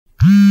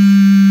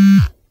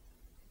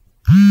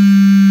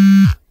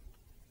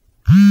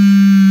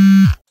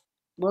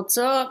What's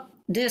up,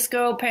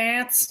 disco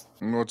pants?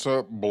 What's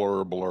up,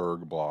 blur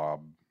blurg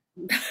blob?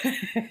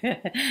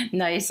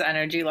 Nice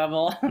energy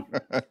level.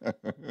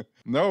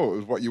 No, it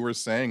was what you were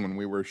saying when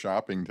we were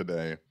shopping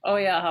today. Oh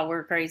yeah, how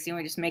we're crazy.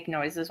 We just make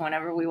noises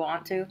whenever we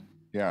want to.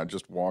 Yeah,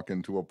 just walk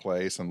into a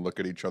place and look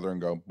at each other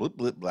and go blip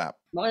blip blap.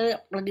 Bleep,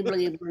 bleep,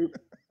 bleep, bleep.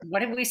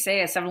 What did we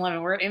say at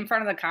 7-Eleven? We're in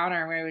front of the counter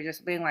and we were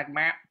just being like,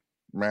 map,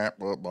 Map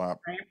blip blap.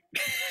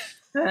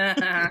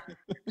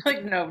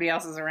 like nobody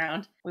else is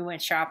around. We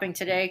went shopping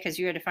today because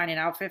you had to find an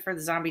outfit for the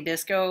zombie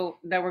disco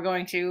that we're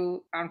going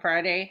to on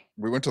Friday.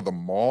 We went to the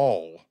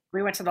mall.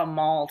 We went to the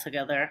mall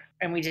together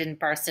and we didn't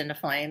burst into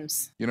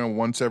flames. You know,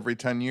 once every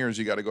 10 years,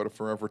 you got to go to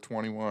Forever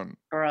 21.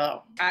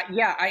 Bro,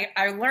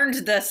 I learned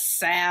this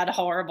sad,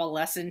 horrible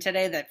lesson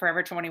today that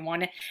Forever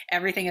 21,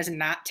 everything is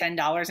not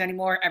 $10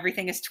 anymore.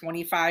 Everything is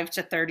 $25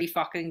 to $30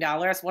 fucking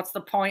dollars. What's the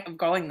point of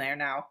going there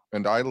now?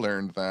 And I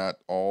learned that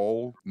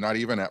not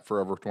even at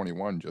Forever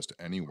 21, just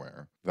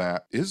anywhere.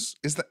 That is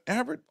the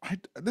average.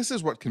 This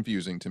is what's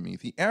confusing to me.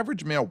 The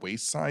average male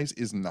waist size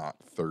is not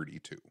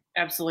 32.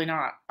 Absolutely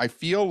not. I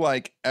feel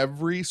like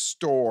every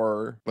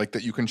store like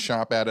that you can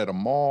shop at a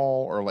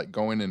mall or like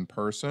go in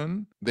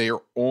person, they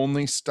are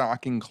only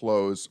stocking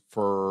clothes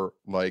for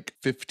like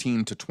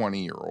 15 to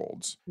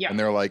 20-year-olds. Yeah. And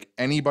they're like,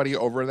 anybody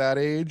over that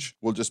age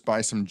will just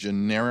buy some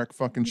generic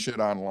fucking shit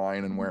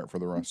online and wear it for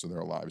the rest of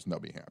their lives and they'll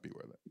be happy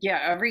with it. Yeah,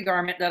 every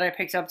garment that I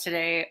picked up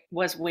today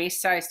was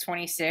waist size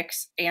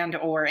 26 and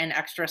or an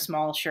extra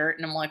small shirt.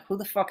 And I'm like, who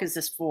the fuck is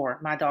this for?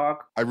 My dog.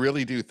 I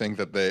really do think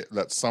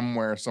that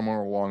somewhere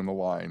along the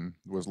line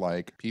was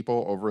like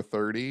people over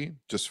 30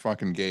 just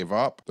fucking gave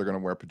up. They're going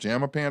to wear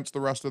pajama pants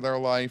the rest of their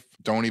life.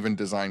 Don't even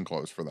design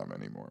clothes for them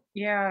anymore.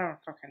 Yeah, I don't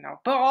fucking know.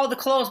 But all the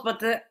clothes,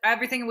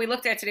 everything we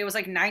looked at today was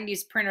like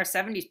 90s print or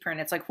 70s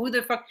print. It's like, who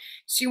the fuck?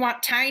 So you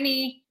want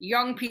tiny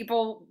young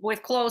people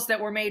with clothes that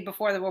were made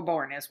before they were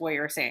born is what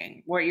you're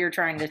saying. What you're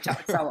trying to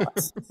sell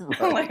us.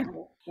 Right. Like,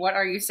 what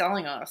are you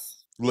selling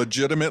us?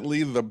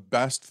 Legitimately, the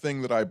best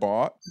thing that I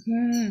bought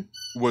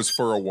was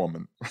for a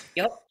woman.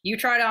 Yep. You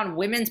tried on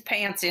women's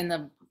pants in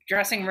the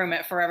dressing room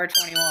at Forever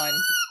 21.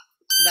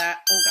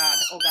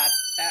 Oh God,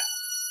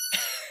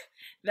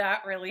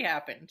 that really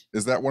happened.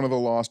 Is that one of the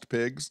lost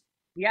pigs?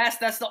 Yes,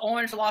 that's the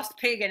orange lost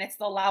pig, and it's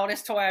the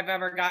loudest toy I've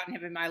ever gotten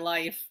him in my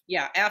life.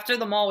 Yeah, after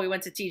the mall, we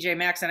went to TJ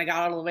Maxx, and I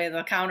got out of the way of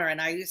the counter,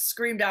 and I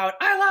screamed out,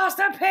 I lost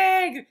a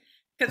pig!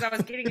 Because I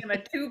was getting him a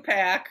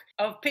 2-pack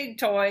of pig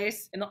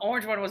toys, and the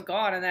orange one was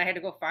gone, and I had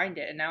to go find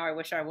it, and now I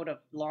wish I would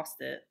have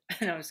lost it.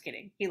 No, I'm just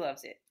kidding. He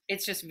loves it.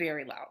 It's just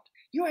very loud.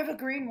 You have a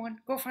green one.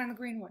 Go find the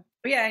green one.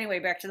 But yeah, anyway,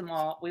 back to the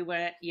mall. We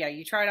went,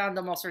 you tried on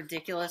the most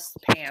ridiculous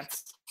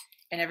pants,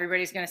 and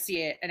everybody's going to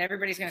see it, and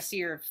everybody's going to see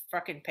your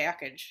fucking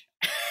package.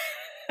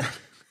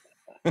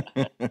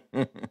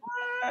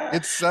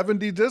 It's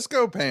 70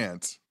 disco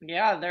pants.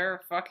 Yeah,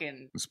 they're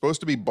fucking... It's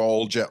supposed to be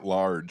bulge at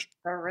large.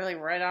 They're really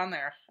right on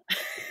there.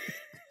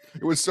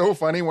 It was so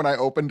funny when I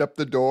opened up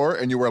the door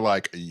and you were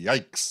like,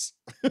 yikes.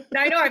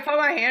 I know, I put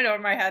my hand over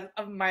my head,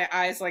 of my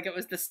eyes like it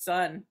was the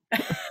sun.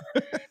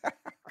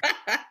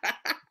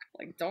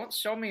 Like, don't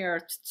show me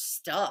your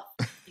stuff.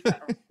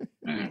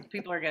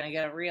 People are going to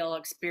get a real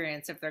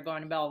experience if they're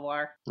going to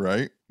Belvoir.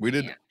 Right? We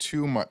did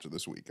too much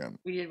this weekend.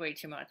 We did way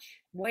too much.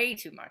 Way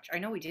too much. I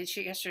know we did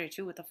shit yesterday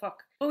too. What the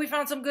fuck? But we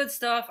found some good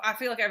stuff. I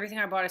feel like everything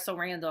I bought is so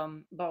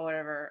random, but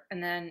whatever.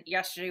 And then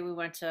yesterday we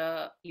went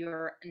to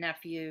your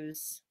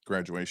nephew's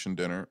graduation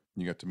dinner.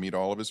 You got to meet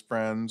all of his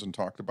friends and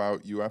talked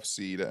about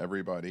UFC to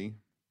everybody.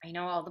 I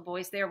know all the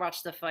boys there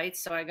watched the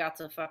fights, so I got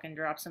to fucking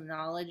drop some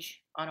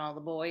knowledge on all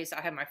the boys.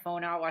 I had my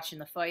phone out watching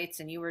the fights,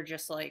 and you were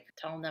just like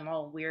telling them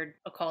all weird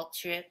occult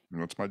shit.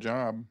 That's my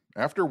job.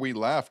 After we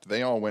left,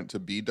 they all went to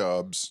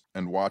B-dubs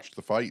and watched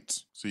the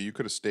fights. So you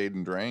could have stayed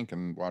and drank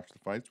and watched the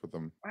fights with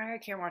them. I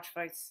can't watch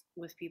fights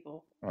with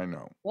people. I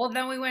know. Well,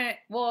 then we went,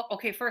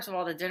 okay, first of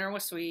all, the dinner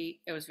was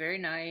sweet. It was very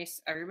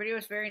nice. Everybody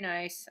was very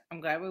nice. I'm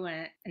glad we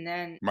went. And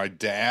then... my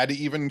dad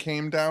even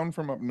came down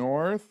from up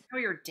north. Oh,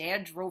 your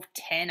dad drove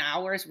 10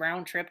 hours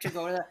round trip to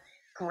go to the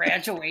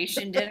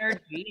graduation dinner?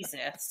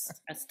 Jesus.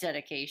 That's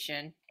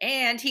dedication.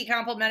 And he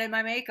complimented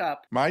my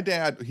makeup. My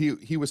dad,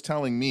 he was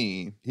telling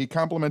me, he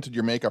complimented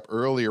your makeup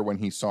earlier when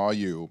he saw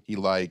you. He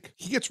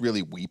gets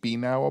really weepy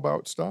now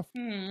about stuff.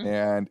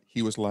 And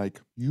he was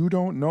like, you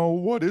don't know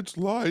what it's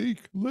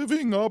like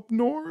living up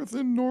north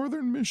in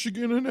northern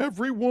Michigan and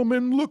every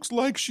woman looks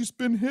like she's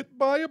been hit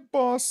by a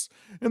bus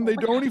and they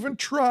don't even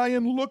try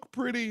and look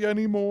pretty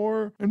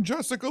anymore. And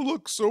Jessica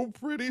looks so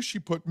pretty. She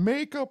put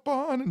makeup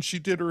on and she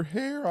did her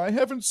hair. I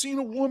haven't seen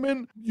a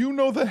woman,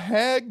 the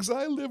hags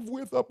I live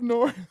with up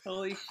north.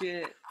 Holy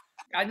shit.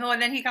 I know,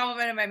 and then he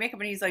complimented my makeup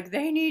and he's like,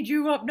 they need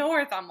you up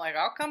north. I'm like,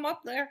 I'll come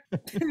up there.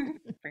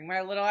 Bring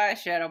my little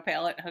eyeshadow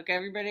palette and hook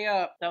everybody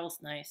up. That was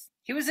nice.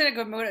 He was in a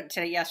good mood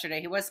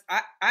yesterday. He was,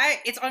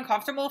 it's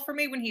uncomfortable for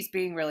me when he's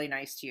being really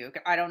nice to you.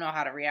 I don't know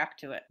how to react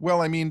to it.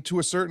 Well, I mean, to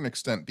a certain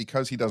extent,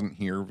 because he doesn't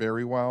hear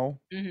very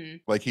well,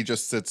 like he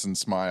just sits and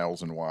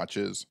smiles and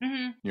watches.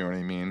 You know what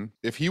I mean?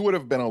 If he would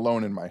have been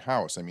alone in my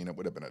house, I mean, it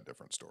would have been a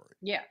different story.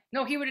 Yeah.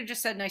 No, he would have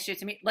just said nice shit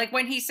to me. Like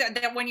when he said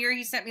that one year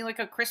he sent me like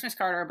a Christmas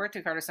card or a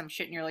birthday card or some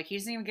shit, and you're like, he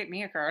doesn't even get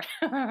me a card.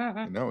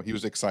 No, he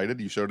was excited.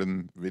 You showed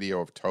him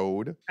video of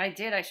Toad. I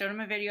did. I showed him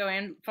a video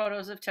and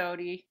photos of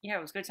Toadie. Yeah,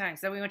 it was good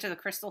times. Then we went to the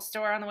crystal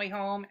store on the way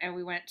home, and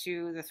we went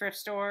to the thrift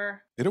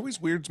store. It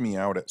always weirds me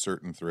out at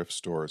certain thrift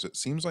stores. It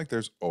seems like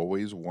there's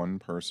always one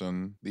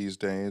person these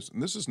days,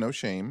 and this is no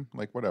shame,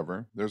 like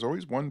whatever. There's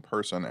always one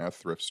person at a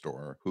thrift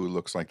store who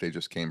looks like they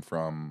just came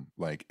from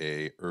like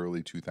a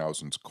early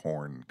 2000s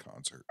Korn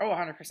concert. Oh,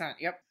 100%.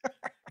 Yep.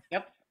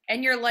 Yep.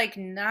 And you're like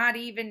not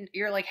even,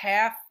 you're like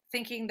half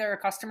thinking they're a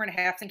customer and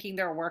half thinking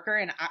they're a worker,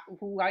 and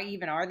who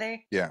even are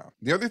they? Yeah.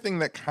 The other thing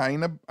that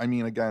kind of, I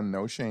mean, again,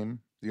 no shame.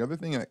 The other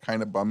thing that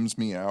kind of bums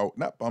me out,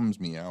 not bums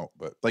me out,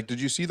 but like, did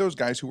you see those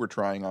guys who were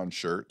trying on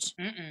shirts?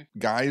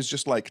 Guys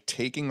just like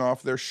taking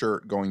off their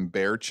shirt, going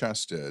bare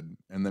chested,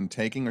 and then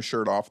taking a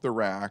shirt off the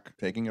rack,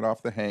 taking it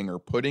off the hanger,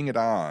 putting it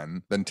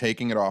on, then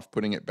taking it off,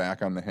 putting it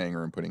back on the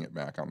hanger and putting it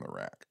back on the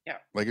rack. Yeah.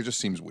 Like, it just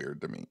seems weird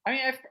to me. I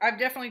mean, I've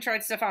definitely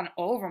tried stuff on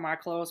over my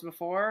clothes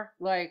before,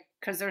 like,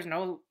 because there's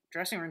no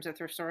dressing rooms at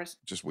thrift stores.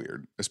 Just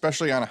weird.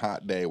 Especially on a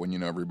hot day when, you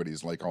know,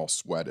 everybody's like all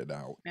sweated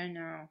out. I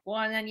know. Well,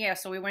 and then, yeah,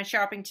 so we went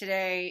shopping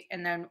today,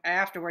 and then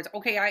afterwards,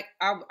 okay, I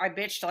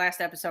bitched last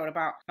episode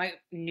about my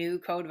new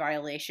code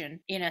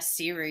violation in a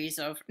series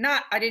of,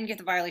 I didn't get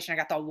the violation, I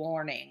got the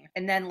warning.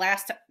 And then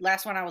last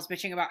one I was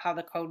bitching about how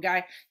the code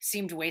guy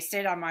seemed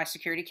wasted on my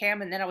security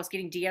cam, and then I was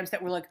getting DMs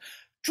that were like,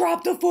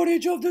 drop the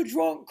footage of the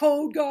drunk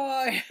code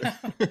guy.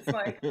 It's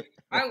like,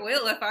 I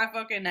will if I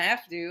fucking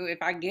have to, if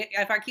I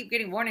keep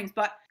getting warnings.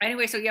 But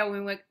anyway, so yeah,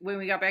 when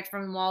we got back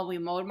from the mall, we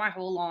mowed my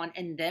whole lawn,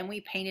 and then we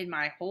painted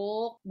my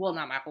whole, well,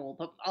 not my whole,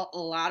 but a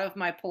lot of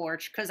my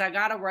porch, because I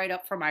got a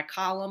write-up for my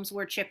columns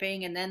were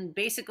chipping, and then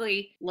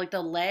basically like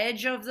the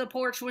ledge of the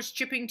porch was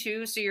chipping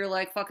too. So you're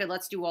like, fuck it,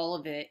 let's do all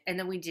of it. And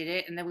then we did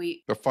it, and then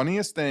the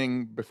funniest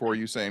thing, before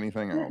you say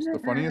anything else,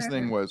 the funniest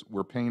thing was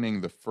we're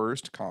painting the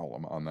first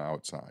column on the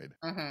outside.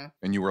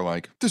 And you were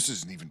like, this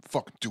isn't even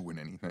fucking doing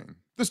anything.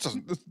 This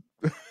doesn't.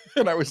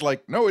 And I was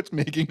like, no, it's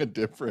making a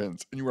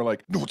difference. And you were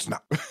like, no, it's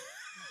not.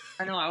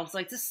 I know. I was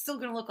like, this is still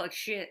gonna look like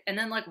shit. And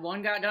then like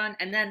one got done,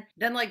 and then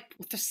like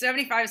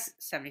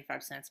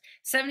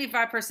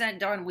 75%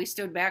 done. We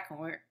stood back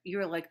and you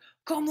were like,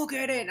 come look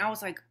at it. And I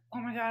was like, oh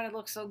my God, it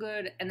looks so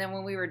good. And then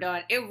when we were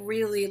done, it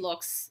really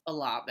looks a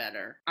lot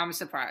better. I'm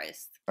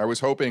surprised. I was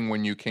hoping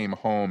when you came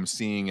home,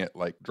 seeing it,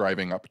 like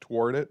driving up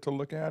toward it to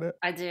look at it.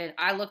 I did.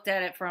 I looked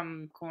at it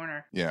from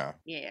corner. Yeah.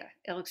 Yeah.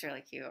 It looks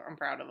really cute. I'm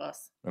proud of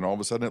us. And all of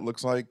a sudden it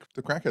looks like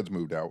the crackheads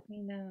moved out.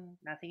 No,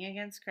 nothing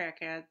against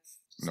crackheads.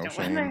 No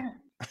shame.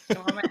 Don't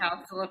want my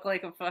house to look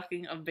like a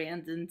fucking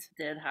abandoned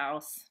dead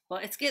house.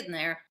 But it's getting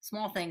there.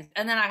 Small things.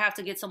 And then I have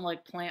to get some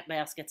like plant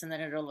baskets, and then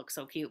it'll look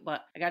so cute.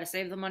 But I got to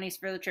save the monies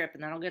for the trip,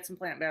 and then I'll get some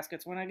plant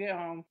baskets when I get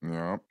home.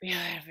 Yeah. Yeah,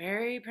 I had a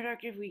very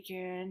productive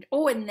weekend.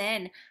 Oh, and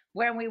then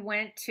when we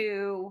went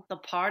to the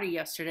party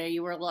yesterday,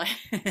 you were like,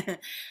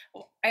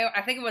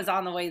 I think it was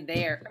on the way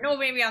there. No,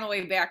 maybe on the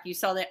way back, you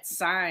saw that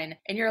sign,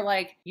 and you're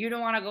like, you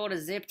don't want to go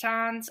to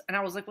Zip-Tonz? And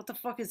I was like, what the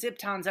fuck is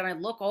Zip-Tonz? And I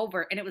look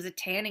over, and it was a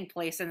tanning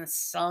place, and the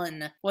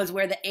sun was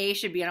where the A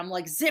should be. And I'm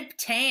like,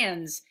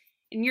 Zip-Tonz.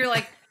 And you're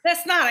like,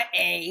 that's not an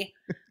A.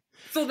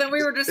 So then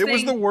we were just It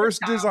was the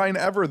worst design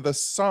ever. The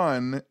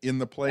sun in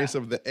the place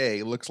of the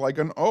A looks like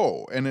an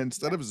O. And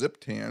instead of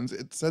Zip-Tonz,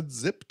 it said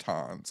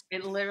Zip-Tonz.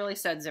 It literally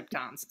said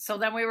Zip-Tonz. So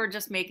then we were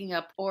just making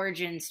up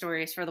origin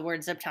stories for the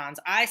word Zip-Tonz.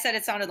 I said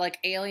it sounded like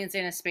aliens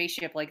in a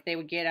spaceship, like they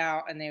would get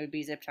out and they would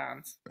be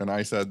Zip-Tonz. And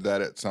I said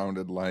that it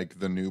sounded like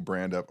the new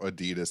brand of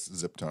Adidas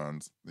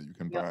Zip-Tonz that you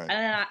can buy. And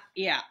then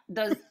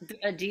the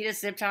Adidas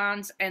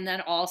Zip-Tonz. And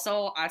then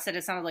also I said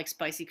it sounded like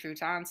spicy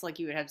croutons, like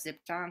you would have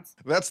Zip-Tonz.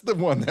 That's the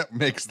one that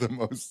makes the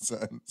most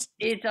sense.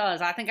 It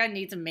does. I think I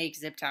need to make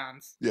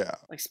Zip-Tonz. Yeah.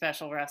 Like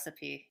special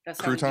recipe.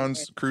 That's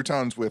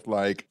croutons with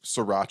like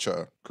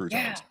siracha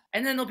croutons. Yeah.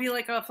 And then there'll be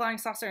like a flying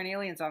saucer and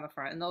aliens on the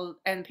front,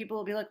 and people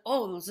will be like,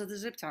 "Oh, those are the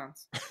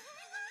Zip-Tonz."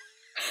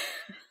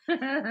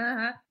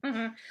 Another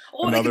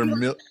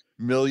 $1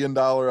 million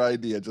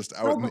idea just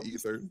out in the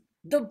ether.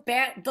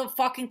 The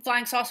fucking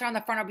flying saucer on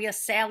the front will be a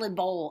salad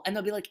bowl, and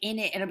they'll be like in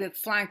it, and it'll be like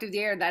flying through the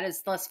air. That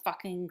is the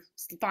fucking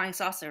flying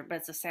saucer, but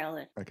it's a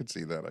salad. I could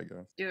see that, I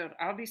guess. Dude,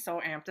 I would be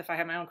so amped if I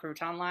had my own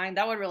crouton line.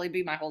 That would really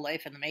be my whole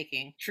life in the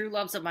making. True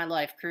loves of my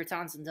life,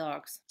 croutons and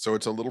dogs. So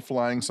it's a little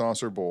flying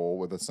saucer bowl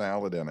with a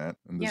salad in it,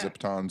 and the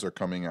Zip-Tonz are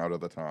coming out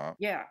of the top.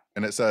 Yeah.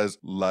 And it says,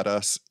 "Let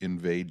us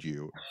invade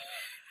you."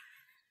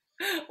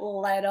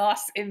 Let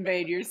us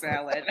invade your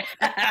salad.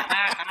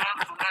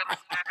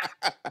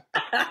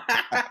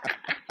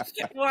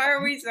 Why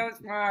are we so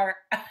smart?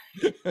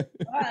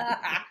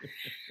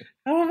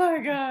 Oh my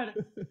God.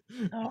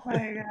 Oh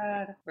my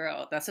God.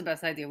 Bro, that's the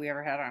best idea we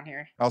ever had on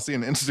here. I'll see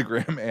an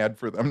Instagram ad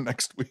for them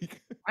next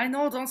week. I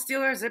know, don't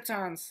steal our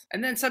Zip-Tonz.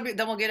 And then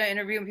then we'll get an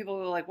interview and people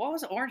will be like, what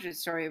was the origin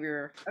story of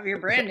your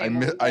brand name?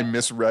 We'll be I like,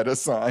 misread a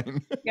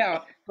sign.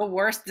 yeah, the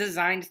worst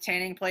designed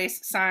tanning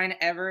place sign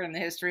ever in the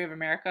history of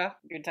America.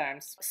 Good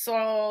times.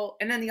 So,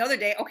 and then the other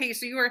day, okay,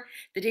 so you were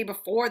the day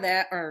before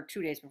that, or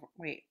 2 days before.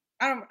 Wait,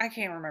 I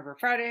can't remember.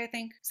 Friday, I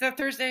think. Is that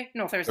Thursday?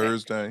 No, Thursday.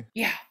 Thursday.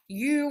 Yeah,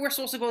 you were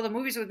supposed to go to the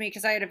movies with me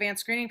because I had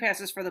advanced screening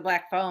passes for the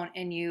Black Phone,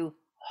 and you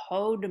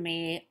hoed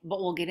me,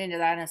 but we'll get into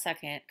that in a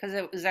second because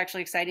it was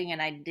actually exciting,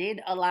 and I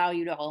did allow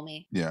you to hold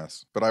me.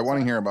 Yes, but I want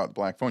to hear about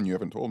Black Phone. You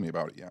haven't told me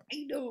about it yet.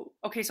 I know.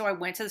 Okay, so I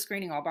went to the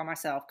screening all by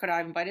myself. Could I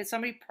have invited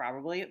somebody?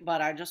 Probably,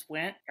 but I just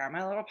went, got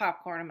my little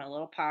popcorn and my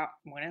little pop,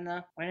 went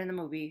in the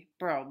movie.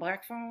 Bro,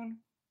 Black Phone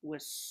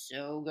was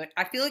so good.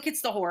 I feel like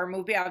it's the horror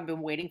movie I've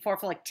been waiting for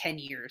like 10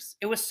 years.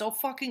 It was so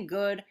fucking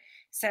good,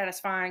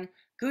 satisfying,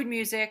 good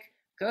music,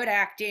 good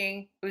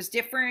acting. It was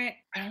different.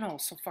 I don't know,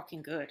 so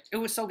fucking good. It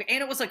was so good.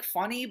 And it was like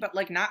funny, but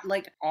like not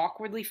like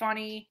awkwardly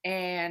funny.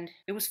 And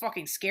it was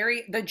fucking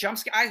scary. The jump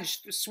scare, I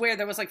swear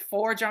there was like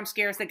 4 jump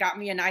scares that got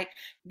me a night.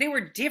 They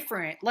were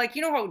different. Like,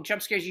 you know how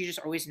jump scares you just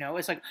always know?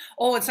 It's like,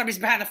 oh, and somebody's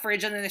behind the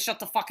fridge and then they shut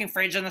the fucking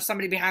fridge and there's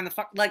somebody behind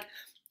the like,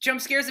 jump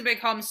scares have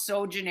become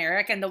so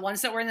generic, and the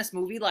ones that were in this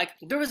movie, like,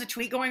 there was a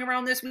tweet going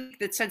around this week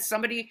that said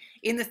somebody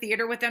in the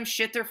theater with them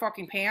shit their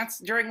fucking pants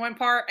during one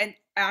part and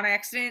on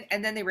accident,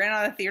 and then they ran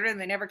out of the theater and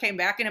they never came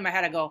back. And in my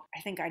head I go,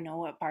 I think I know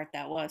what part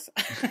that was.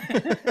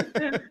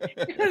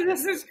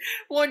 This is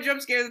one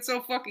jump scare that's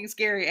so fucking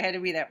scary. It had to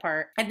be that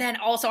part. And then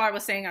also I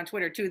was saying on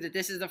Twitter too that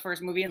this is the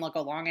first movie in like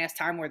a long ass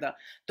time where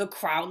the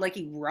crowd like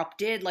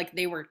erupted, like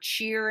they were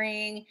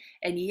cheering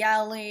and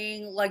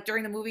yelling like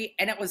during the movie,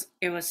 and it was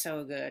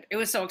so good. It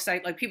was so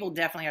exciting. Like, people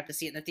definitely have to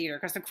see it in the theater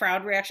because the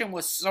crowd reaction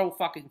was so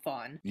fucking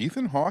fun.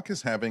 Ethan Hawke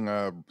is having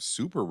a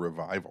super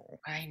revival.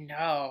 I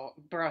know,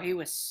 bro. He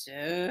was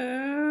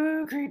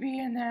so creepy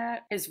in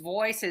that. His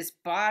voice, his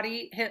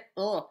body,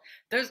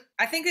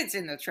 I think it's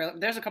in the trailer.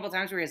 There's a couple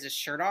times where he has his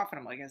shirt off, and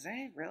I'm like, is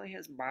that really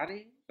his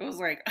body? Was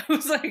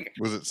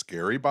it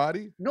Scary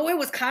Body? No, it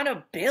was kind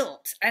of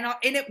built, and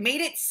it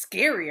made it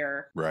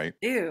scarier. Right.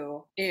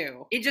 Ew.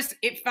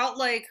 It felt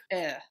like,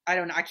 I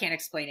don't know. I can't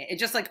explain it. It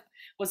just like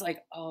was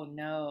like, oh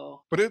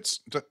no. But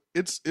it's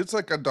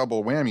like a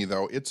double whammy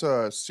though. It's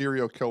a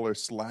serial killer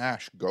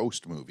 /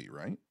 ghost movie,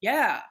 right?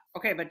 Yeah.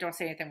 Okay, but don't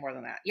say anything more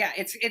than that. Yeah,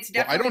 it's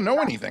definitely. Well, I don't know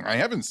anything. I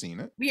haven't seen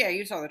it. Yeah,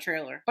 you saw the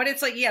trailer. But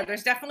it's like, yeah,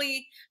 there's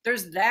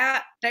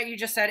that you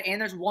just said, and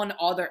there's one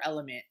other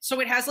element. So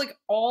it has like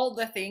all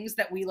the things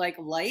that we like,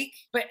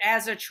 but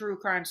as a true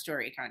crime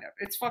story, kind of.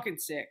 It's fucking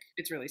sick.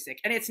 It's really sick.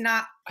 And it's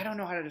not, I don't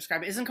know how to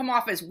describe it. It doesn't come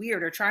off as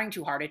weird or trying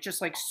too hard. It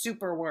just like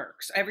super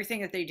works.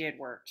 Everything that they did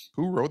worked.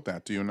 Who wrote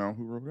that? Do you know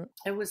who wrote it?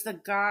 It was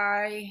the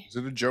guy. Is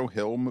it a Joe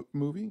Hill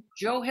movie?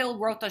 Joe Hill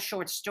wrote the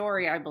short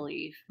story, I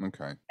believe.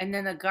 Okay. And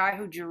then the guy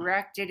who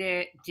directed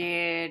it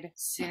did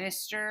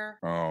Sinister.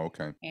 Oh,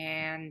 okay.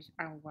 And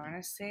I want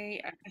to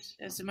say,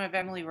 is it of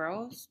Emily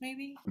Rose,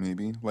 maybe?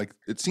 Maybe. Like,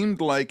 it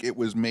seemed like it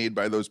was made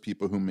by those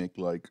people who make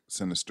like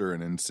Sinister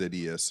and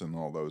Insidious and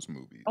all those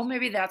movies. Oh,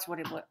 maybe that's what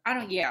it was.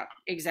 Yeah,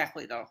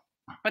 exactly though.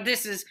 But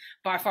this is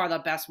by far the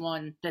best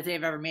one that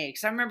they've ever made.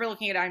 Because I remember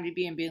looking at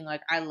IMDb and being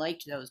like, I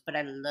liked those, but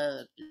I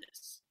loved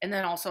this. And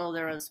then also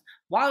there was,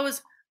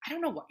 I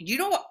don't know what, you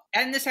know what,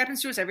 and this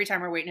happens to us every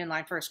time we're waiting in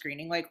line for a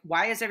screening. Like,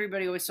 why is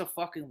everybody always so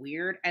fucking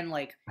weird? And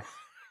like,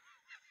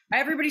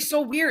 everybody's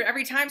so weird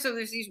every time. So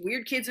there's these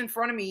weird kids in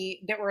front of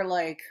me that were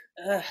like,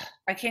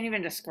 I can't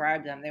even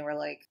describe them. They were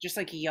like, just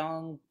like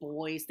young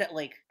boys that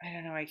like, I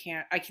don't know,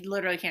 I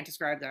literally can't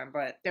describe them,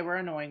 but they were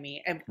annoying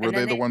me. Were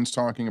they the ones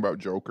talking about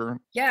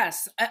Joker?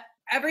 Yes.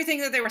 Everything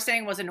that they were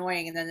saying was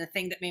annoying, and then the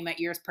thing that made my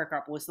ears perk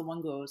up was the one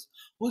goes,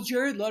 well,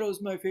 Jared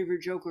Leto's my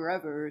favorite Joker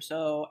ever,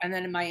 so, and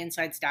then my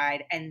insides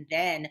died, and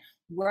then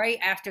right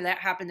after that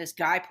happened, this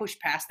guy pushed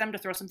past them to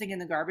throw something in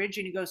the garbage,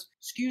 and he goes,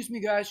 excuse me,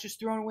 guys, just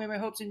throwing away my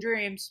hopes and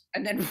dreams,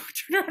 and then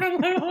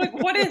I'm like,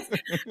 what is,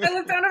 I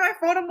looked down at my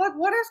phone, I'm like,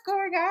 what is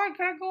going on?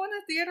 Can I go in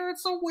the theater?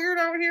 It's so weird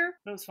out here.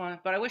 It was fun,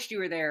 but I wished you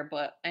were there,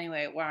 but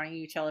anyway, why don't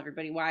you tell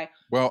everybody why?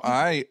 Well,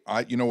 I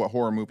you know what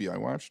horror movie I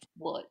watched?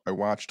 What? I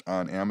watched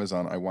on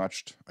Amazon,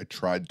 I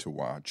tried to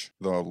watch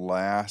the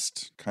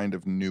last kind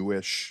of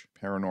newish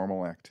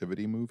Paranormal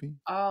Activity movie.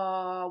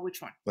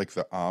 Which one? Like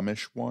the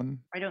Amish one.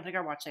 I don't think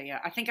I watched that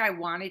yet. I think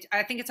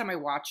it's on my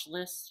watch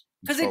list.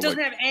 Because it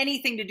doesn't have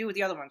anything to do with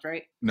the other ones,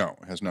 right? No,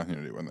 it has nothing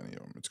to do with any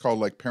of them. It's called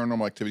like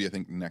Paranormal Activity, I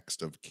think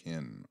Next of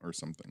Kin or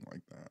something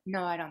like that.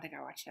 No, I don't think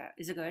I watched that.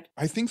 Is it good?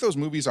 I think those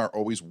movies are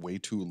always way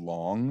too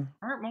long.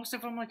 Aren't most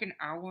of them like an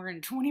hour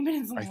and 20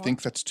 minutes long? I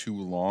think that's too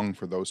long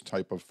for those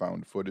type of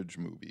found footage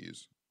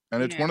movies.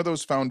 And it's one of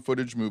those found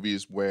footage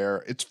movies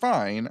where it's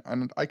fine,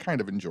 and I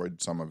kind of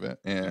enjoyed some of it.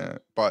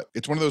 But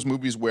it's one of those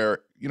movies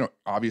where you know,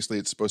 obviously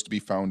it's supposed to be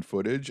found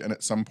footage, and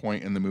at some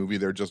point in the movie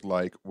they're just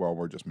like, well,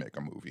 we'll just make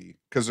a movie,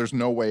 because there's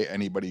no way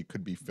anybody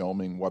could be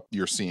filming what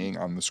you're seeing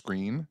on the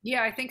screen.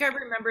 Yeah, I think I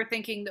remember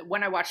thinking that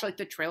when I watched like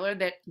the trailer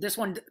that this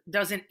one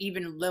doesn't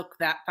even look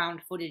that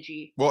found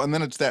footagey. Well, and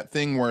then it's that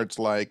thing where it's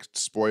like,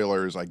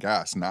 spoilers, I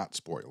guess, not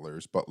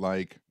spoilers, but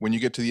like when you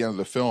get to the end of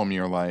the film,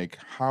 you're like,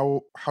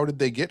 how did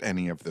they get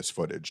any of this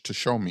footage to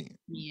show me?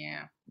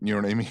 Yeah. You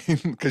know what I mean?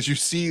 Because you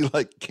see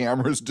like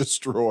cameras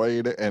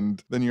destroyed,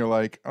 and then you're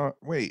like,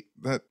 wait,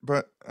 but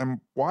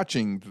I'm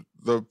watching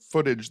the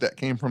footage that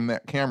came from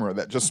that camera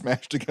that just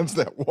smashed against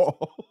that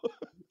wall.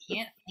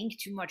 Can't think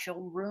too much.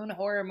 You'll ruin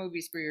horror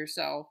movies for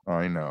yourself.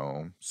 I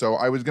know. So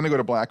I was going to go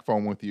to Black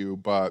Phone with you,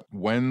 but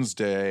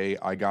Wednesday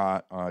I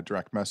got a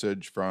direct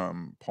message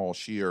from Paul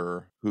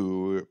Scheer,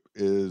 who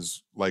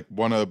is like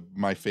one of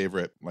my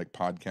favorite like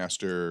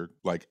podcaster.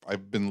 Like,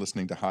 I've been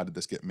listening to How Did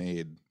This Get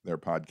Made, their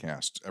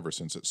podcast, ever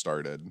since it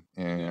started.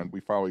 And we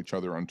follow each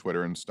other on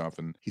Twitter and stuff.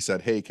 And he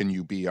said, hey, can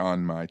you be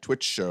on my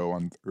Twitch show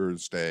on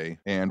Thursday?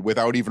 And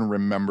without even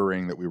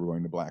remembering that we were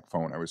going to Black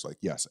Phone, I was like,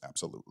 yes,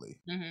 absolutely.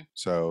 Mm-hmm.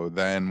 So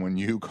then when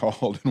you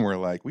called and were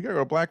like, we gotta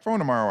go to Black Phone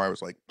tomorrow, I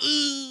was like,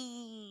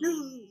 I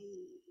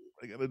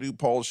gotta do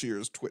Paul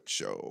Scheer's Twitch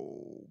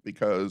show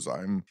because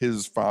I'm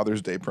his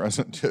Father's Day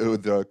present to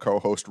the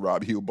co-host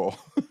Rob Huebel.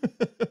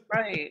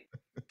 Right.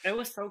 It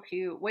was so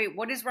cute. Wait,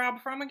 what is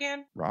Rob from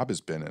again? Rob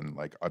has been in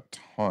like a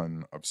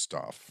ton of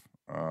stuff.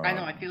 I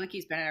know. I feel like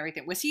he's been in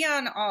everything. Was he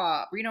on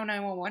Reno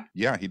 911?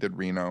 Yeah, he did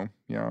Reno.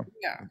 Yeah.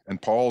 Yeah. And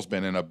Paul's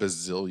been in a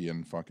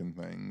bazillion fucking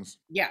things.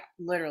 Yeah,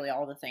 literally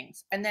all the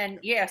things. And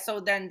then so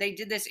then they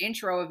did this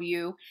intro of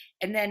you,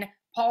 and then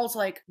Paul's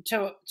like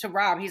to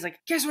Rob, he's like,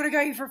 guess what I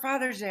got you for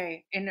Father's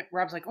Day? And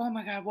Rob's like, oh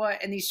my God,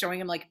 what? And he's showing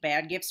him like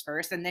bad gifts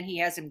first, and then he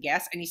has him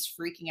guess, and he's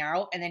freaking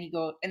out. And then he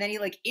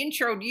like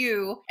introed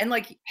you, and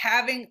like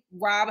having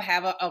Rob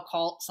have a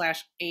occult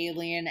 /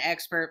 alien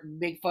expert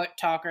Bigfoot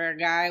talker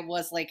guy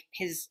was like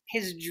his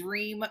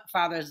dream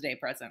Father's Day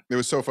present. It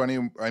was so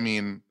funny. I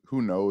mean,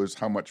 who knows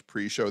how much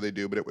pre-show they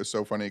do, but it was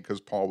so funny because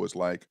Paul was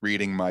like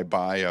reading my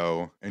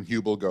bio, and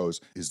Huebel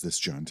goes, is this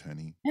John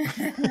Tenney?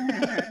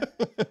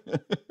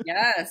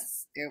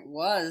 Yes, it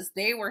was.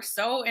 They were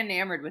so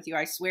enamored with you.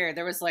 I swear.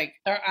 There was like,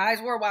 their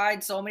eyes were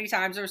wide so many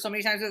times. There were so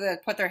many times where they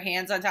put their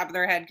hands on top of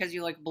their head because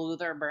you like blew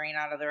their brain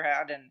out of their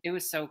head. And it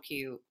was so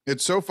cute.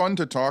 It's so fun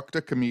to talk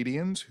to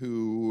comedians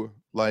who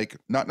like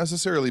not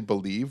necessarily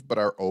believe, but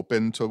are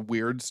open to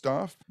weird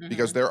stuff,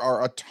 because there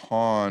are a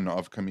ton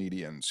of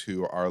comedians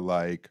who are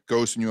like,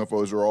 ghosts and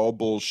UFOs are all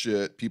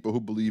bullshit. People who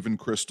believe in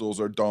crystals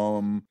are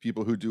dumb.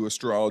 People who do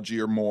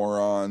astrology are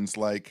morons.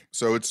 Like,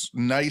 so it's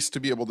nice to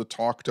be able to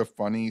talk to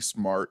funny,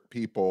 smart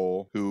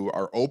people who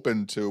are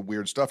open to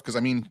weird stuff. Because I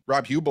mean,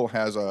 Rob Huebel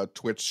has a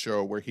Twitch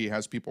show where he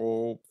has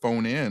people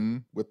phone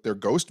in with their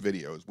ghost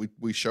videos.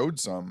 We showed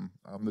some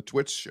on the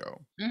Twitch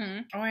show.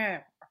 Oh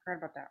yeah. Heard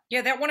about that.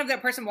 Yeah, that one of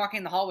that person walking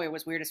in the hallway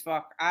was weird as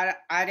fuck. I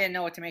didn't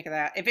know what to make of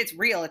that. If it's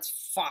real,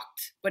 it's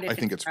fucked. But if I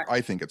think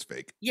it's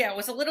fake. Yeah, it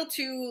was a little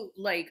too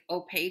like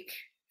opaque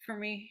for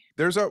me.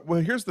 Here's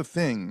the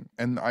thing,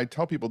 and I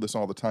tell people this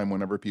all the time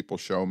whenever people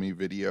show me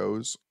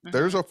videos.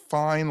 There's a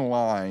fine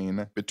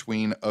line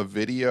between a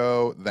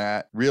video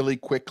that really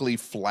quickly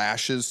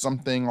flashes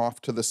something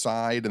off to the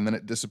side and then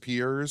it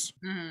disappears.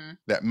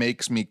 That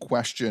makes me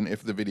question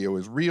if the video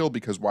is real,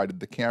 because why did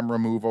the camera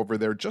move over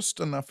there just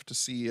enough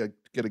to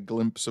get a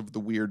glimpse of the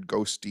weird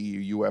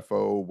ghosty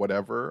UFO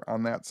whatever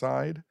on that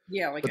side?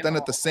 Yeah, like but then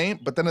at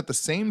the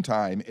same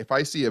time, if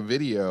I see a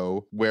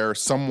video where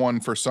someone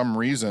for some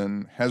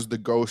reason has the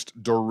ghost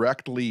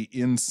directly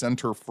in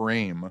center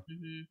frame,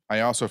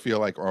 I also feel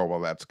like, oh well,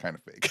 that's kind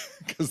of fake,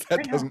 because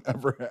that doesn't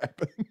ever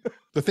happen.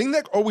 The thing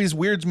that always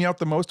weirds me out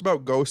the most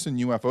about ghosts and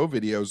UFO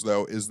videos,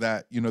 though, is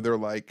that, you know, they're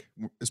like,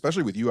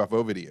 especially with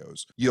UFO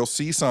videos, you'll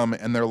see some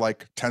and they're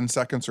like 10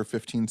 seconds or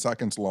 15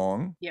 seconds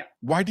long. Yeah.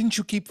 Why didn't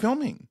you keep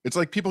filming? It's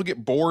like people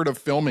get bored of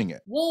filming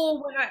it.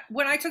 Well,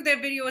 when I took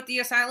that video at the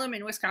asylum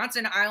in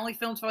Wisconsin, I only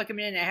filmed for like a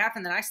minute and a half,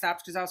 and then I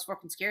stopped because I was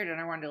fucking scared and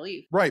I wanted to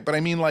leave. Right, but I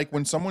mean, like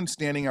when someone's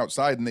standing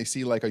outside and they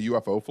see like a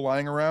UFO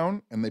flying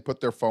around and they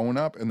put their phone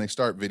up and they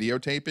start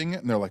videotaping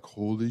it and they're like,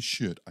 holy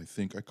shit, I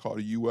think I caught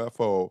a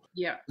UFO.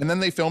 Yeah. And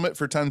then they film it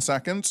for 10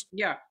 seconds.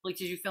 Yeah. Like,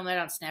 did you film that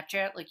on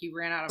Snapchat? Like you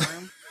ran out of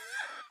room?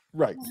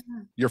 Right.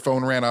 Your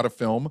phone ran out of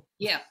film?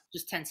 Yeah,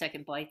 just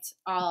 10-second bites.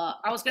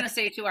 I was going to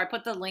say, too, I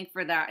put the link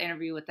for that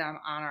interview with them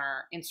on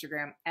our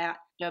Instagram at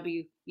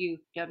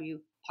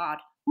WUWPod.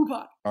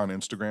 On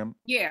Instagram?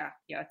 Yeah,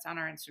 it's on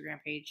our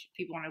Instagram page. If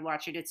people want to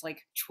watch it, it's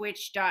like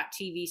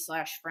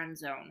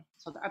twitch.tv/friendzone.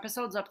 So the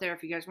episode's up there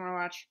if you guys want to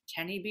watch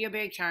Tenney be a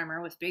big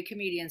timer with big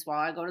comedians while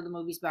I go to the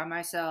movies by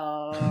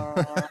myself.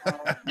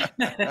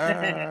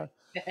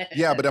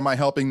 Yeah, but am I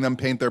helping them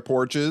paint their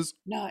porches?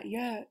 Not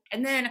yet.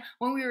 And then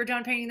when we were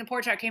done painting the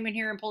porch, I came in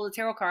here and pulled a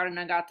tarot card, and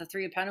I got the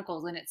Three of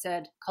Pentacles, and it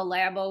said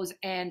collabos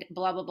and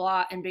blah, blah,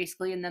 blah. And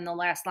basically, and then the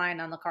last line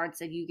on the card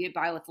said, you get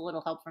by with a little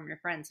help from your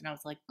friends. And I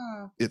was like,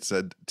 oh. It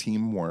said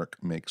teamwork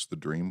makes the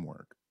dream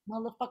work.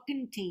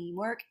 Motherfucking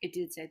teamwork. It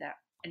did say that.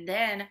 And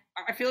then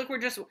I feel like we're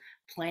just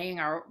playing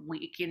our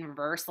week in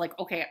reverse. Like,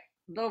 okay,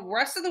 the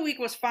rest of the week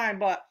was fine,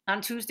 but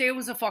on Tuesday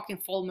was a fucking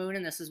full moon,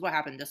 and this is what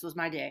happened. This was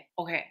my day.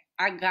 Okay,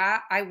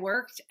 I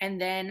worked, and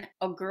then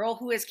a girl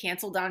who has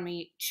canceled on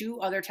me 2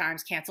 other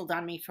times canceled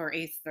on me for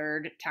a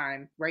third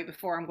time right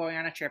before I'm going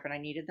on a trip, and I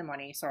needed the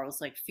money, so I was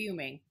like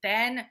fuming.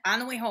 Then on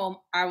the way home,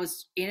 I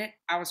was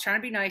trying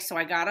to be nice, so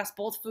I got us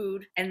both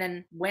food, and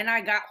then when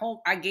I got home,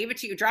 I gave it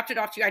to you, dropped it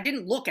off to you. I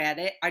didn't look at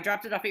it. I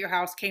dropped it off at your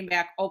house, came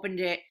back,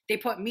 opened it. They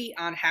put meat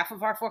on half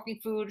of our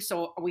fucking food,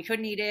 so we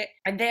couldn't eat it.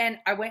 And then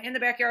I went in the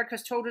backyard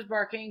because Toad was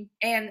barking,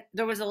 and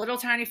there was a little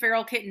tiny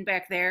feral kitten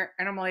back there,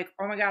 and I'm like,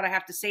 oh my god, I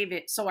have to save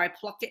it. So I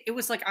plucked it. It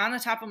was like on the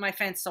top of my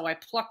fence, so I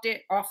plucked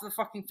it off the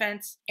fucking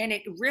fence, and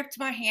it ripped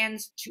my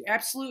hands to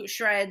absolute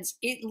shreds.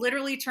 It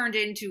literally turned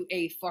into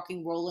a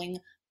fucking rolling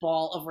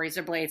ball of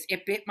razor blades.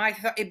 It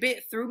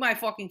bit through my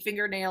fucking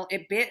fingernail.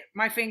 It bit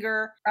my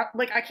finger.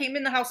 Like, I came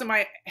in the house and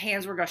my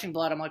hands were gushing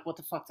blood. I'm like, what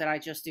the fuck did I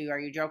just do? Are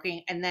you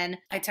joking? And then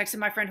I texted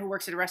my friend who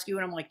works at a rescue,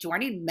 and I'm like, do I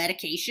need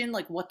medication?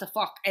 Like, what the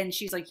fuck? And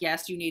she's like,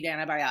 yes, you need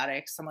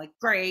antibiotics. I'm like,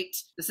 great.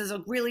 This is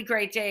a really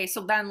great day. So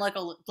then like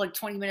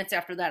 20 minutes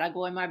after that, I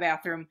go in my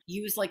bathroom,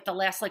 use like the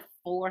last like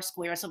 4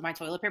 squares of my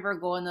toilet paper,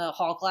 go in the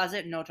hall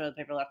closet, no toilet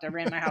paper left. I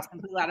ran my house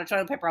completely out of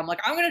toilet paper. I'm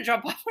like, I'm gonna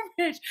jump off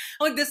a bridge.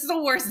 I'm like, this is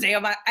the worst day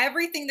of my,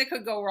 everything that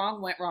could go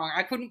wrong went wrong.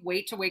 I couldn't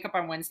wait to wake up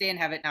on Wednesday and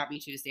have it not be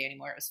Tuesday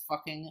anymore. It was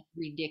fucking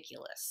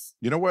ridiculous.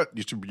 You know what?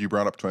 You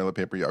brought up toilet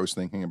paper. I was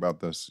thinking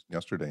about this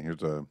yesterday.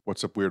 Here's a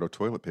What's Up Weirdo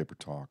Toilet Paper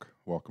Talk.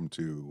 Welcome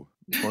to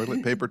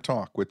Toilet Paper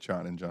Talk with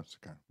John and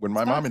Jessica. When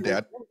my mom and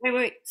dad...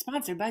 Wait.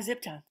 Sponsored by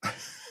Zip-Tonz.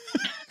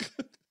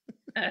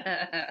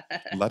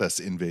 Let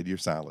us invade your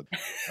salad.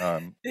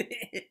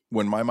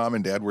 When my mom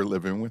and dad were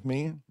living with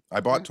me, I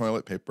bought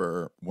toilet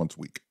paper once a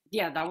week.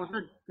 Yeah, that was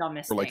the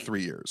dumbest for like thing.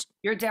 3 years.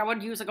 Your dad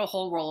would use like a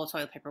whole roll of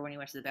toilet paper when he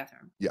went to the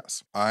bathroom.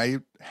 Yes. I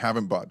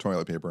haven't bought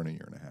toilet paper in a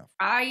year and a half.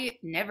 I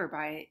never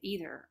buy it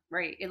either.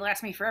 Right. It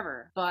lasts me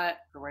forever. But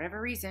for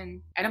whatever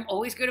reason, and I'm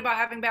always good about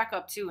having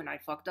backup too, and I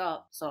fucked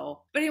up.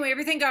 So, but anyway,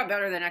 everything got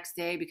better the next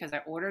day because I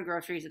ordered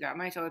groceries, I got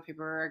my toilet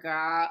paper,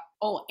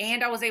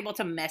 and I was able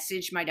to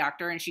message my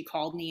doctor, and she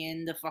called me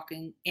in the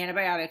fucking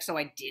antibiotics, so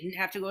I didn't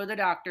have to go to the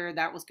doctor.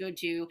 That was good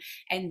too.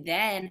 And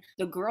then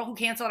the girl who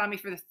canceled on me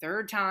for the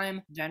 3rd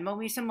time Venmoed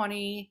me some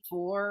money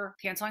for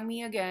canceling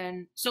me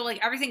again. So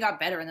like everything got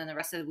better, and then the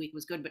rest of the week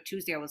was good. But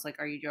Tuesday I was like,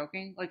 are you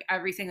joking? Like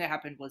everything that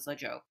happened was a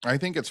joke. I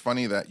think it's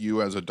funny that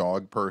you as a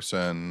dog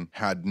person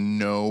had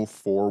no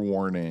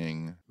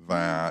forewarning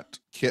that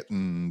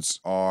kittens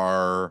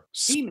are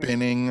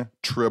spinning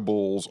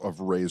tribbles of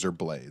razor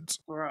blades.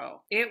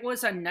 Bro, it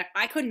was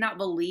I could not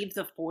believe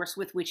the force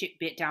with which it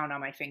bit down on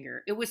my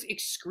finger. It was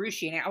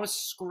excruciating. I was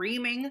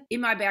screaming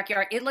in my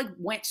backyard. It like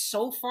went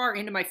so far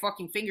into my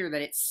fucking finger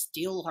that it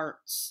still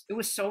hurts. It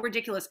was so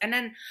ridiculous. And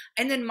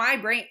then my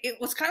brain, it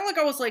was kind of like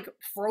I was like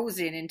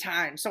frozen in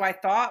time. So I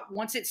thought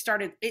once it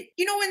started,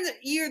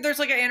 when there's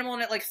like an animal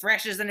and it like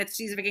thrashes and it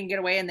sees if it can get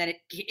away, and then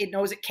it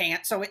knows it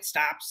can't, so it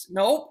stops.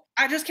 Nope.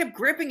 I just kept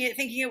gripping it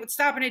thinking it would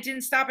stop, and it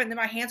didn't stop. And then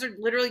my hands are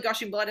literally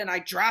gushing blood, and I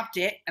dropped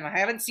it, and I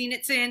haven't seen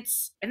it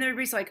since. And then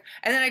everybody's like,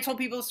 and then I told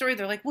people the story.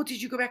 They're like, well,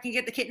 did you go back and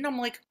get the kitten? I'm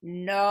like,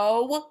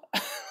 no.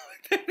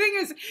 The thing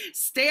is,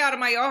 stay out of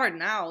my yard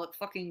now. It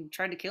fucking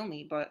tried to kill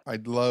me, but I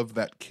love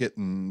that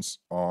kittens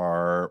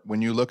are,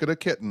 when you look at a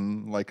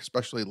kitten, like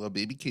especially little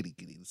baby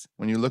kitties,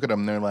 when you look at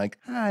them, they're like,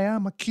 hi,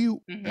 I'm a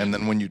cute. Mm-hmm. And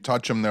then when you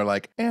touch them, they're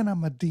like, and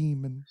I'm a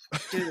demon.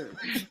 Dude.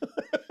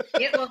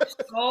 It looks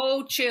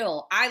so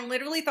chill. I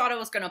literally thought I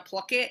was going to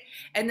pluck it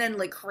and then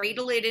like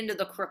cradle it into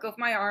the crook of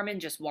my arm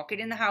and just walk it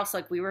in the house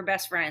like we were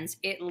best friends.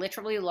 It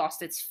literally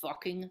lost its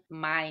fucking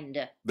mind.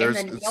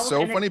 It's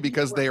so funny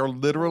because they are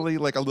literally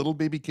like a little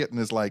baby kitten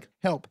is like,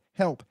 help,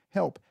 help,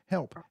 help,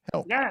 help,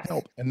 help, yes.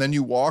 help. And then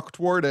you walk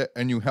toward it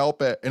and you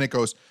help it and it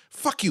goes,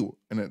 fuck you.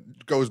 And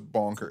it goes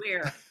bonkers.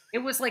 It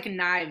was like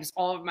knives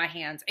all over my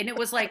hands. And it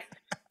was like,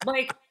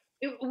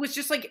 it was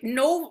just like,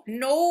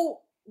 no,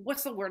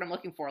 what's the word I'm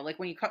looking for? Like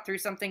when you cut through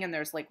something and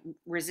there's like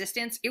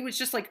resistance, it was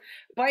just like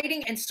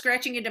biting and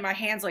scratching into my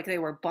hands like they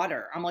were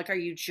butter. I'm like, are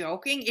you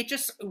joking? It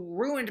just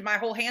ruined my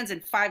whole hands in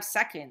 5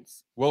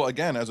 seconds. Well,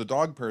 again, as a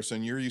dog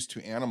person, you're used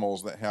to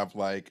animals that have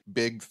like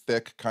big,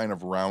 thick, kind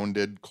of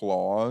rounded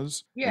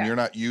claws. Yeah. And you're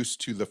not used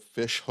to the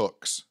fish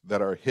hooks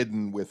that are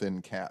hidden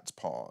within cats'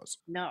 paws.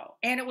 No.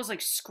 And it was like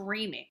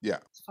screaming. Yeah.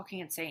 It's fucking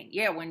insane.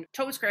 Yeah, when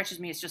Toe scratches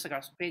me, it's just like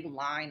a big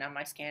line on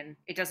my skin.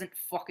 It doesn't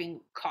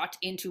fucking cut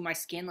into my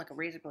skin like a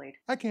razor blade.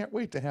 I can't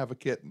wait to have a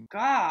kitten.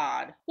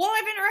 God. Well,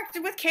 I've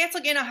interacted with cats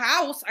like in a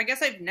house. I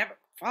guess I've never...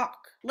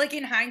 Fuck. Like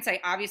in hindsight,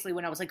 obviously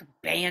when I was like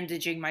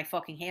bandaging my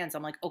fucking hands,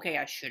 I'm like, okay,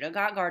 I should have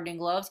got gardening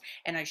gloves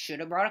and I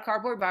should have brought a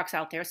cardboard box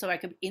out there so I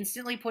could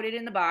instantly put it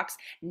in the box,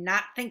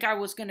 not think I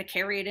was going to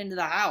carry it into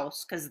the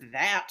house, because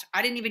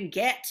I didn't even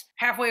get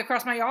halfway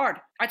across my yard.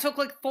 I took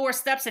like 4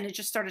 steps and it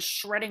just started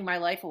shredding my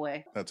life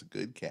away. That's a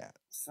good cat.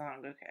 It's not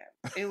a good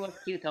cat. It was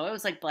cute though. It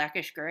was like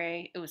blackish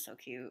gray. It was so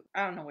cute.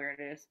 I don't know where it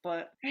is,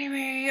 but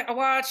anyway, I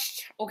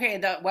watched,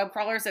 the web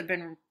crawlers have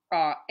been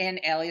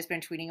and Allie has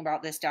been tweeting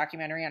about this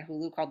documentary on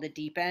Hulu called The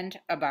Deep End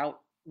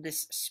about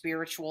this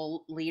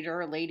spiritual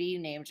leader lady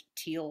named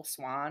Teal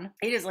Swan.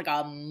 It is like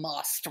a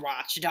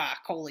must-watch doc.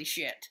 Holy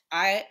shit.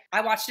 I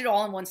watched it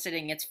all in one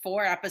sitting. It's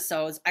 4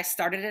 episodes. I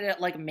started it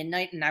at like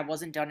midnight and I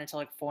wasn't done until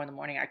like 4 in the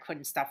morning. I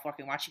couldn't stop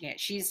fucking watching it.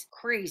 She's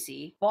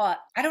crazy, but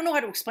I don't know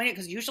how to explain it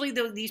because usually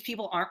these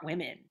people aren't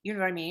women. You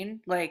know what I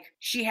mean? Like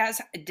she has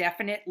a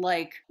definite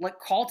like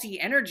culty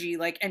energy,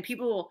 like, and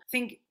people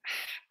think,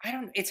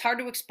 it's hard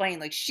to explain.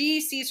 Like she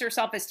sees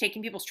herself as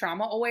taking people's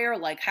trauma away, or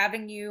like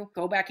having you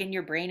go back in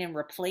your brain and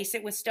replace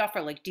it with stuff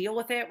or like deal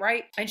with it,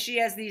 right? And she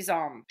has these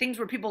things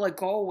where people like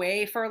go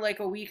away for like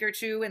a week or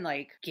two and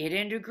like get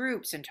into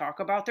groups and talk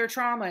about their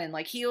trauma and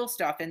like heal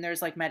stuff, and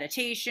there's like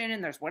meditation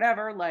and there's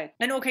whatever, like.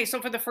 And okay, so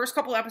for the first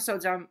couple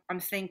episodes I'm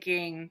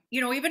thinking,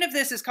 you know, even if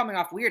this is coming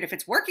off weird, if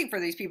it's working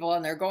for these people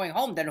and they're going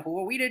home, then who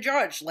are we to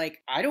judge?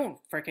 Like, I don't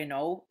freaking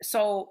know.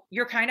 So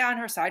you're kind of on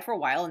her side for a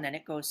while and then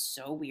it goes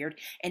so weird.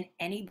 And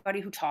anybody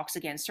who talks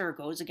against her or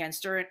goes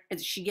against her,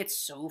 she gets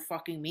so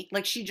fucking mean.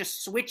 Like she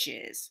just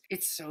switches.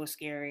 It's so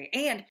scary.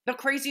 And the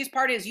craziest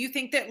part is you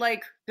think that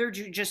like they're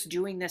just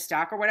doing this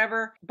doc or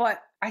whatever,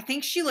 but I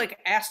think she like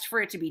asked for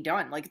it to be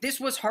done. Like this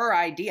was her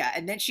idea,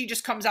 and then she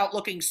just comes out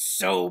looking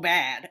so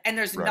bad, and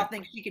there's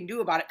nothing she can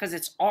do about it because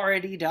it's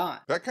already done.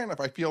 That kind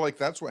of, I feel like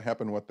that's what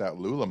happened with that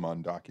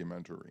Lululemon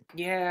documentary.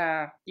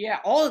 Yeah,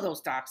 all of those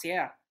docs.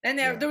 Yeah. And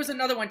there was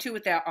another one too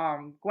with that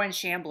Gwen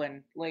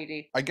Shamblin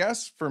lady. I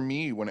guess for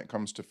me, when it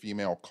comes to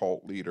female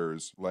cult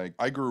leaders, like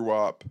I grew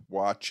up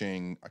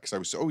watching, because I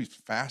was always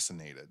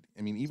fascinated.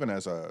 I mean, even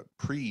as a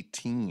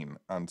pre-teen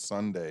on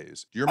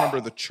Sundays. Do you remember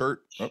the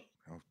church?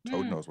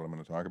 Toad knows what I'm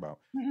going to talk about.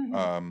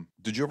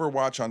 Did you ever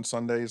watch on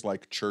Sundays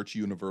like Church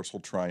Universal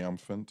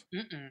Triumphant?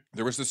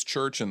 There was this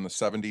church in the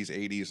 70s,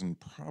 80s, and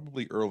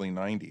probably early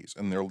 90s,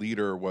 and their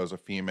leader was a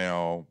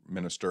female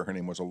minister. Her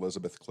name was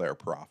Elizabeth Clare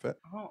Prophet.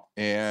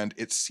 And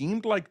it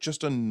seemed like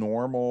just a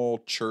normal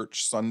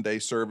church Sunday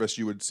service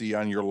you would see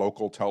on your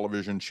local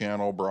television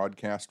channel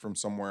broadcast from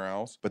somewhere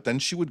else. But then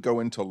she would go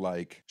into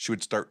like, she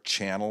would start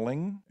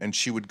channeling, and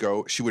she would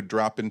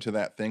drop into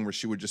that thing where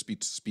she would just be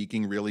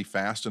speaking really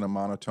fast in a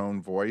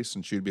monotone voice,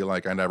 and she'd be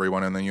like, and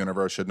everyone in the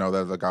universe should know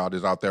that the God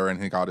is out there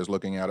and God is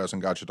looking at us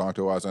and God should talk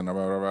to us, and blah,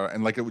 blah, blah.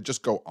 And like it would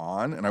just go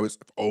on, and I was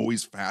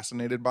always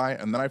fascinated by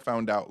it. And then I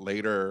found out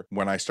later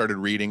when I started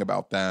reading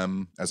about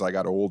them as I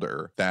got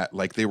older that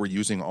like they were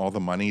using all the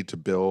money to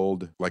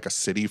build like a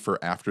city for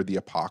after the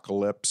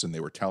apocalypse, and they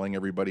were telling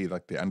everybody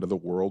like the end of the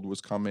world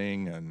was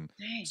coming. And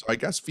so I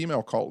guess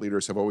female cult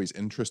leaders have always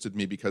interested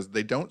me because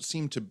they don't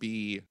seem to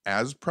be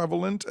as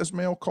prevalent as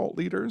male cult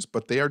leaders,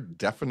 but they are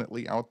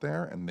definitely out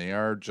there, and they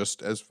are just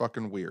as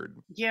fucking weird.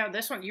 Yeah,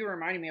 this one, you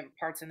reminded me of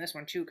parts in this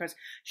one too, because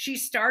she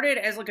started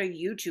as like a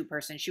YouTube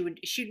person.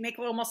 She'd make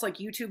almost like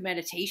YouTube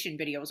meditation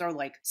videos or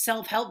like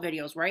self-help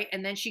videos, right?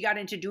 And then she got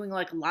into doing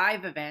like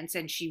live events,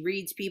 and she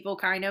reads people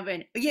kind of.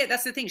 And yeah,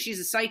 that's the thing, she's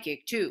a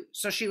psychic too,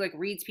 so she like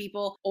reads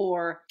people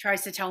or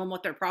tries to tell them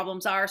what their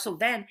problems are. So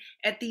then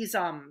at these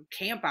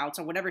camp outs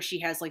or whatever, she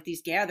has like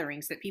these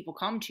gatherings that people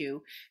come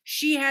to.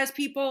 She has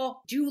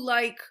people do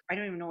like, I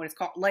don't even know what it's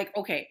called, like,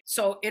 okay,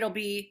 so it'll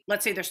be,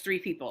 let's say there's 3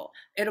 people,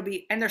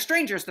 and they're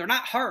strangers, they're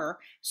not her.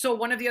 So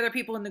one of the other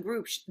people in the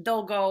group,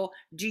 they'll go,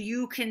 do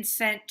you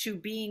consent to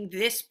being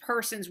this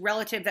person's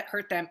relative that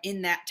hurt them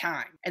in that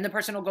time? And the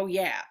person will go,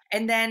 yeah.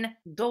 And then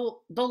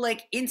they'll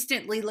like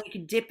instantly like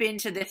dip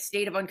into this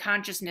state of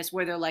unconsciousness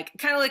where they're like,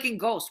 kind of like in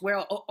Ghost,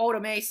 where Oda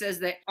Mae says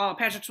that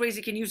Patrick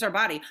Swayze can use our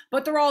body,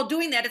 but they're all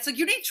doing that. It's like,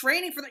 you need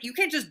training for that. You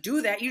can't just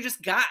do that. You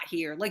just got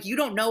here. Like, you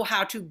don't know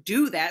how to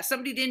do that.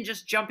 Somebody didn't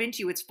just jump into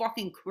you. It's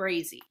fucking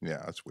crazy.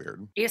 Yeah, that's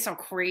weird. It's a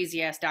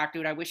crazy ass doc,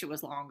 dude. I wish it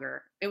was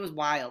longer. It was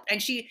wild.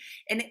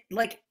 And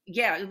like,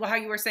 yeah, how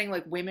you were saying,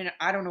 like, women,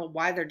 I don't know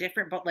why they're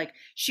different, but like,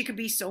 she could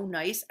be so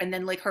nice, and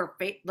then like her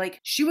face, like,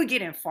 she would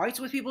get in fights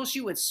with people,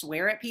 she would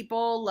swear at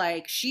people,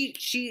 like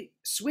she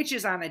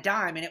switches on a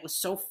dime, and it was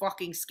so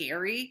fucking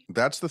scary.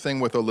 That's the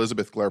thing with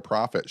Elizabeth Clare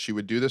Prophet. She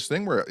would do this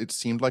thing where it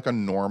seemed like a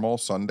normal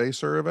Sunday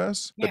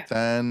service, but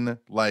then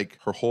like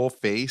her whole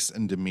face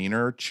and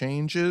demeanor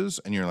changes,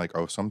 and you're like,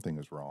 oh, something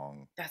is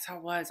wrong. That's how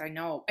it was. I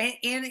know.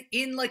 And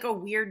in like a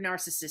weird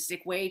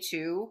narcissistic way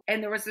too.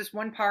 And there was this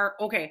one part,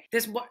 okay,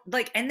 this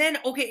like, and then,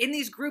 okay, in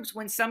these groups,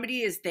 when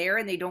somebody is there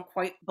and they don't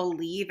quite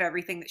believe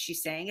everything that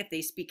she's saying, if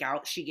they speak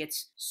out, she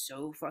gets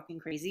so fucking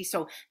crazy.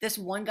 So this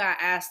one guy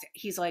asked,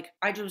 he's like,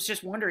 I was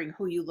just wondering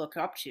who you look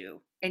up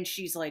to. And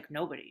she's like,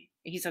 nobody.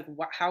 He's like,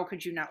 how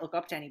could you not look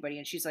up to anybody?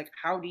 And she's like,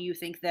 how do you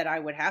think that I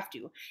would have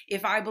to?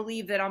 If I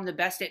believe that I'm the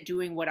best at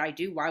doing what I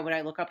do, why would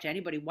I look up to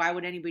anybody? Why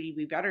would anybody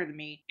be better than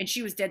me? And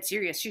she was dead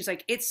serious. She's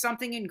like, it's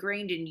something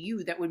ingrained in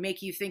you that would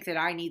make you think that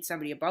I need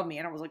somebody above me.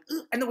 And I was like,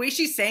 ugh. And the way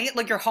she's saying it,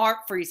 like, your heart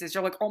freezes.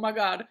 You're like, oh my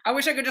God, I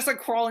wish I could just like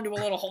crawl into a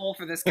little hole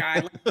for this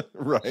guy. Like,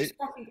 right.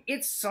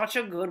 It's such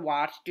a good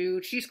watch,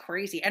 dude. She's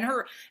crazy. And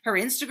her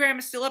Instagram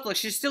is still up. Like,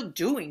 she's still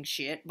doing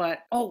shit.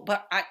 But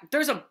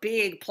there's a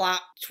big plot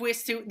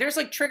twist too. There's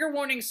like trigger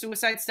warning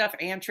suicide stuff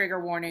and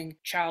trigger warning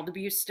child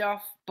abuse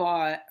stuff,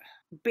 but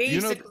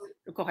basically,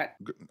 Go ahead.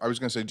 I was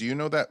going to say, do you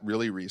know that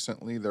really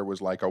recently there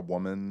was like a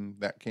woman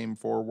that came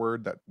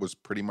forward that was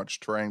pretty much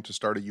trying to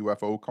start a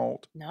UFO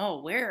cult? No,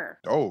 where?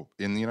 Oh,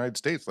 in the United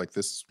States, like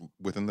this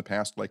within the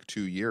past like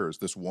 2 years,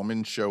 this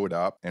woman showed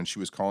up and she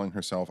was calling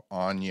herself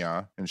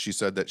Anya. And she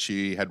said that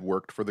she had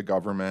worked for the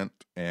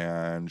government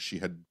and she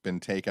had been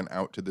taken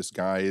out to this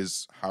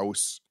guy's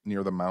house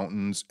near the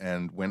mountains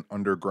and went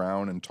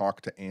underground and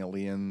talked to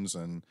aliens.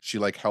 And she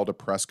like held a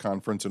press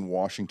conference in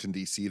Washington,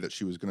 D.C. that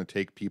she was going to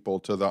take people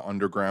to the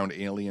underground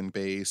alien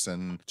base.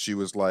 And she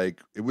was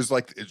like, it was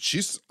like,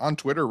 she's on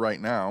Twitter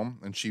right now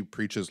and she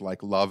preaches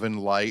like love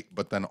and light,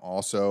 but then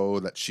also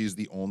that she's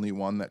the only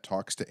one that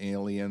talks to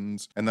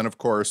aliens. And then, of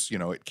course, you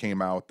know, it came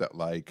out that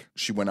like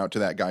she went out to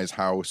that guy's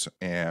house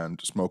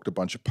and smoked a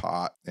bunch of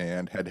pot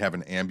and had to have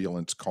an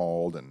ambulance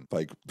called. And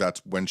like,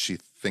 that's when she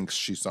thinks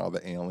she saw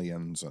the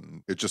aliens,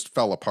 and it just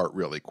fell apart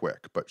really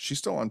quick. But she's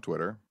still on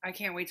Twitter. I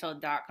can't wait till a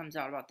doc comes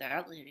out about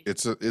that lady.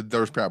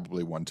 There's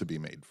probably one to be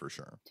made for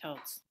sure.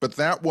 Totes. But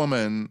that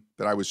woman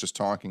that I was just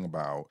talking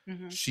about,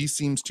 Mm-hmm. she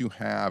seems to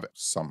have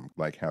some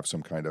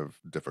kind of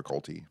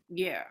difficulty.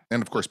 Yeah.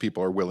 And of course,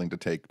 people are willing to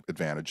take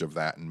advantage of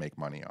that and make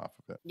money off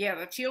of it. Yeah,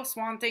 the Teal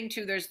Swan thing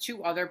too. There's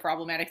two other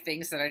problematic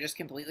things that I just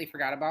completely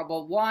forgot about.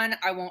 But one,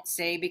 I won't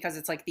say because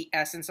it's like the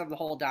essence of the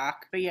whole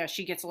doc. But yeah,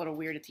 she gets a little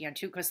weird at the end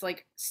too, because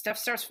like stuff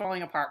starts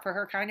falling apart for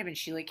her kind of, and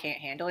she like can't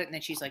handle it. And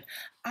then she's like,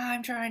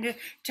 I'm trying to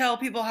tell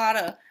people how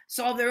to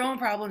solve their own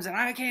problems and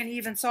I can't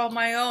even solve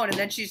my own. And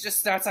then she just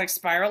starts like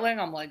spiraling.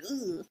 I'm like,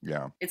 ugh.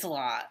 Yeah. It's a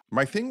lot.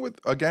 My thing with,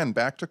 again,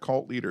 back to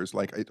cult leaders,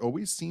 like it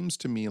always seems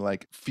to me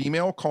like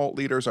female cult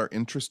leaders are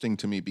interesting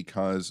to me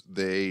because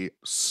they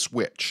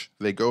switch.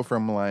 They go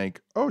from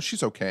like, oh,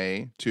 she's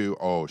okay to,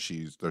 oh,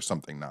 there's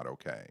something not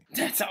okay.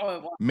 That's all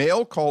it was.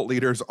 Male cult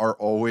leaders are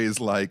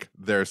always like,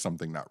 there's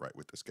something not right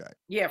with this guy.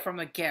 Yeah, from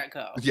the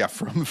get-go. Yeah,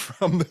 from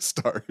the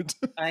start.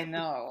 I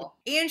know.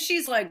 And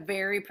she's like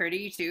very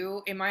pretty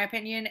too, in my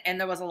opinion. And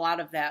there was a lot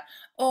of that,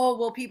 oh,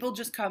 well, people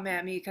just come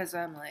at me because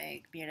I'm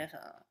like beautiful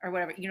or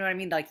whatever. You know what I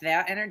mean? Like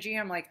that energy.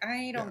 I'm like,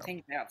 I don't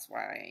think that's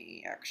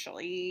why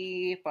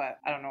actually, but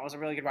I don't know. It was a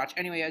really good watch.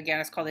 Anyway, again,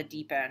 it's called The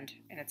Deep End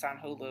and it's on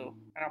Hulu.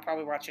 And I'll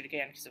probably watch it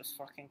again because it was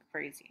fucking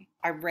crazy.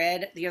 I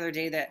read the other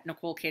day that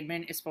Nicole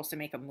Kidman is supposed to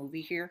make a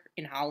movie here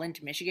in Holland,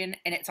 Michigan.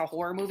 And it's a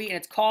horror movie and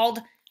it's called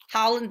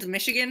Holland,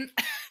 Michigan.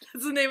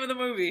 That's the name of the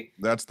movie.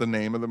 That's the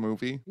name of the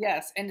movie?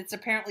 Yes, and it's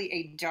apparently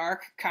a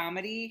dark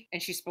comedy,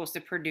 and she's supposed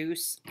to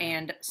produce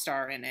and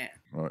star in it.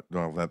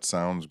 Well, that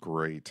sounds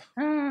great.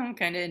 I'm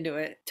kind of into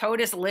it.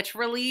 Toad is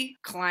literally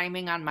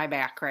climbing on my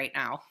back right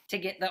now to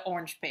get the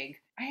orange pig.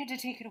 I had to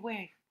take it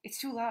away. It's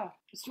too loud.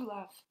 It's too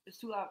loud. It's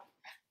too loud.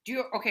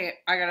 Okay,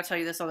 I gotta tell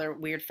you this other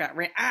weird fat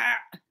rant.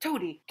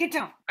 Toady, get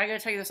down. I gotta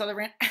tell you this other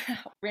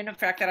random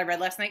fact that I read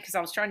last night because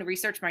I was trying to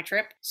research my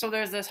trip. So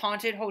there's this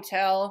haunted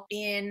hotel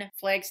in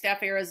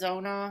Flagstaff,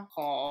 Arizona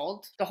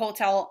called the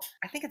hotel,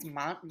 I think it's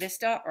Mont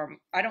Vista, or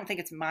I don't think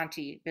it's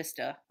Monte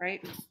Vista,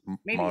 right?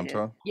 Maybe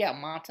Monta? Yeah,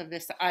 Monte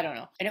Vista. I don't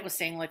know. And it was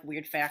saying like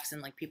weird facts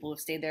and like people who've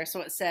stayed there. So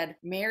it said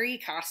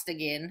Mary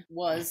Costigan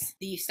was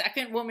the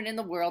second woman in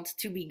the world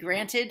to be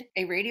granted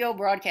a radio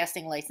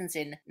broadcasting license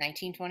in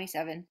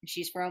 1927.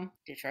 She's from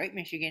Detroit,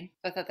 Michigan.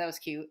 I thought that was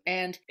cute.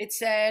 And it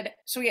said,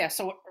 so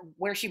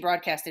where she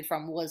broadcasted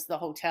from was the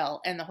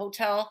hotel. And the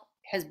hotel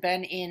has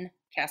been in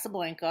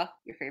Casablanca,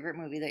 your favorite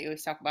movie that you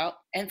always talk about.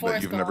 And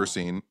Forrest Gump. That you've never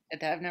seen.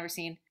 That I've never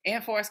seen.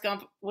 And Forrest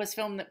Gump was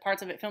filmed,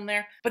 parts of it filmed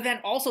there. But then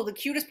also the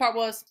cutest part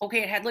was,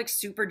 okay, it had like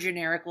super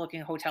generic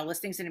looking hotel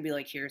listings and it'd be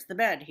like, here's the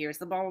bed, here's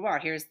the blah, blah, blah,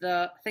 here's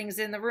the things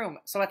in the room.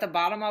 So at the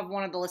bottom of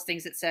one of the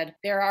listings, it said,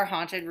 there are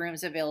haunted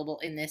rooms available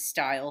in this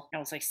style. And I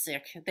was like,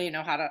 sick. They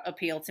know how to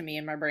appeal to me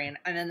in my brain.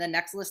 And then the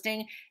next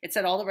listing, it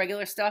said all the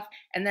regular stuff.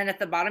 And then at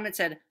the bottom, it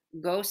said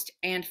ghost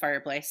and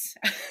fireplace.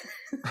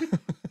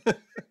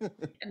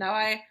 And now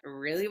I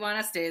really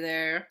want to stay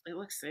there. It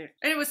looks sick.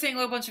 And it was saying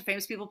a bunch of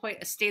famous people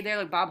stayed there.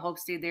 Like Bob Hope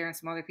stayed there and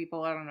some other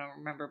people. I don't know,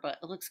 remember, but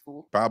it looks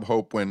cool. Bob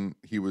Hope when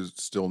he was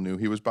still new,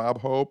 he was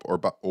Bob Hope,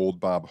 or old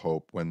Bob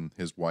Hope when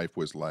his wife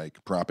was like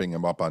propping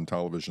him up on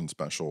television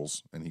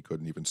specials and he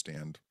couldn't even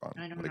stand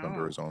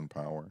under his own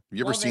power. Have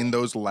you ever seen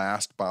those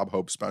last Bob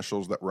Hope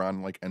specials that were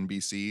on like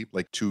NBC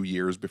like 2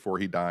 years before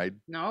he died?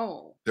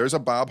 No. There's a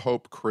Bob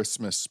Hope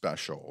Christmas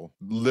special.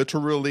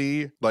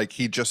 Literally, like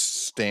he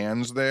just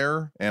stands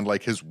there and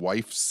like his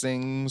wife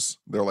sings.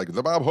 They're like,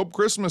 the Bob Hope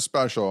Christmas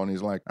special. And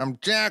he's like, I'm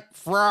Jack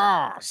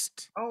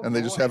Frost. Oh, and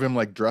they just have him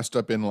like dressed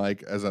up in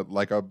like as a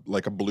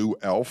blue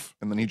elf.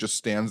 And then he just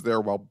stands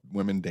there while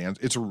women dance.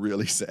 It's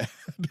really sad.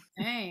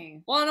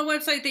 Dang. Well, on a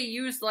website, they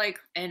used like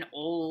an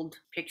old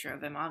picture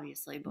of him,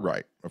 obviously. But...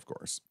 Right, of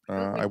course.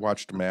 I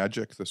watched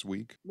Magic this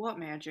week. What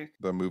Magic?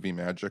 The movie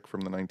Magic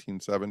from the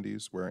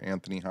 1970s, where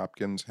Anthony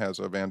Hopkins has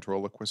a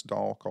ventriloquist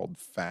doll called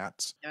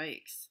Fats.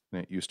 Yikes.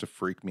 And it used to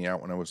freak me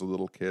out when I was a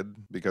little kid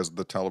because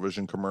the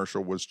television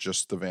commercial was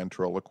just the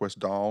ventriloquist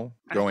doll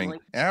going,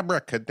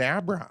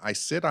 abracadabra, I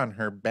sit on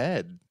her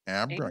bed.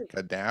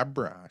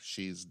 Abracadabra.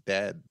 She's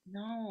dead.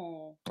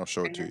 No. I'll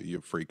show it to you.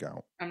 You freak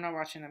out. I'm not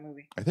watching that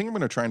movie. I think I'm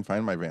going to try and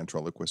find my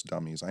ventriloquist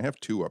dummies. I have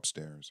 2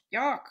 upstairs.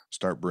 Yuck.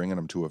 Start bringing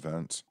them to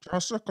events.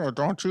 Jessica,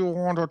 don't you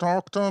want to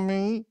talk to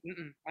me?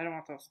 I don't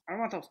want those. I don't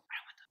want those.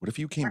 What if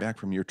you came back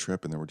from your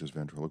trip and there were just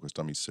ventriloquist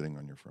dummies sitting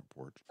on your front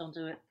porch? Don't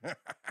do it.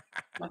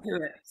 Don't do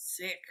it.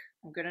 Sick.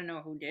 I'm gonna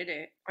know who did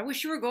it. I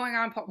wish you were going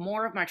on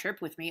more of my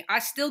trip with me. I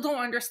still don't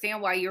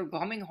understand why you're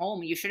coming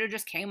home. You should have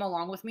just came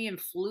along with me and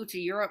flew to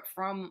Europe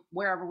from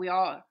wherever we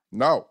are.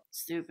 No.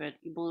 Stupid.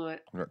 You blew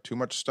it. I got too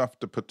much stuff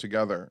to put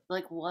together.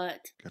 Like what?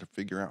 Got to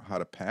figure out how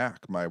to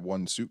pack my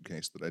 1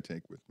 suitcase that I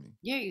take with me.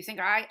 Yeah, you think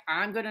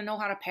I'm gonna know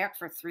how to pack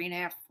for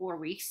 3.5, 4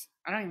 weeks?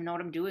 I don't even know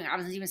what I'm doing. I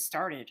haven't even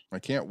started. I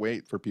can't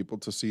wait for people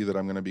to see that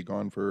I'm going to be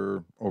gone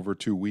for over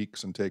 2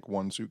 weeks and take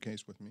 1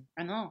 suitcase with me.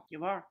 I know,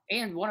 you are.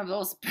 And one of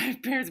those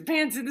pairs of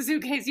pants in the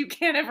suitcase you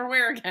can't ever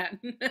wear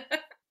again.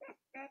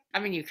 I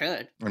mean, you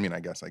could. I mean, I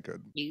guess I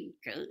could. You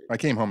could. I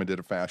came home and did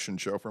a fashion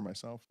show for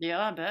myself.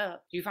 Yeah, I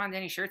bet. Do you find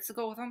any shirts to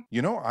go with them?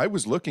 You know, I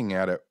was looking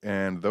at it,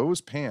 and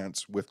those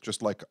pants with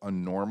just like a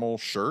normal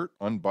shirt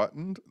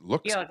unbuttoned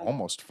looks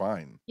almost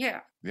fine. Yeah.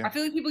 I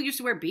feel like people used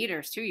to wear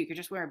beaters too. You could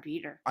just wear a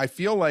beater. I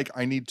feel like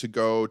I need to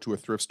go to a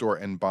thrift store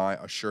and buy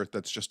a shirt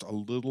that's just a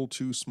little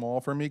too small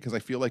for me, because I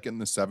feel like in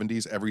the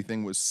 70s,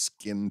 everything was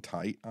skin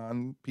tight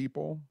on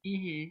people.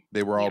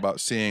 They were all about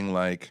seeing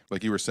like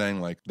you were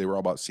saying, like they were all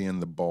about seeing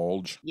the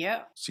bulge.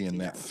 Yeah. Seeing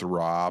that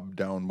throb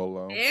down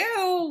below.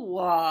 Ew.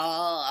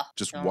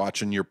 Just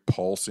watching your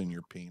pulse in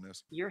your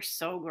penis. You're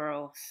so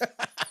gross.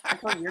 I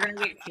thought you're going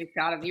to get kicked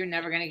out of. You're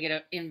never going to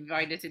get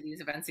invited to these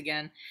events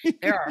again.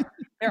 There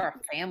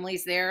are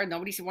families there.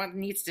 Nobody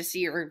needs to see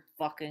your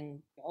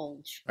fucking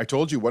bulge. I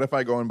told you, what if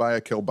I go and buy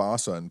a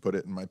kielbasa and put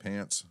it in my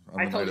pants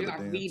on the night of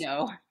the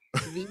dance?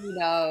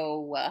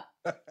 Veto.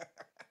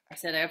 I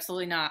said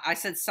absolutely not. I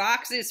said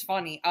socks is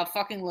funny. A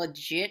fucking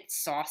legit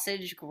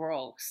sausage,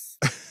 gross.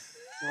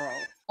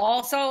 Gross.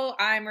 Also,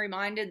 I'm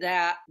reminded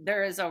that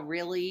there is a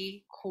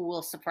really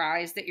cool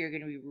surprise that you're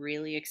going to be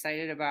really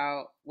excited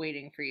about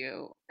waiting for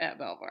you at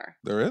Belvoir.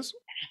 There is?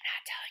 And I'm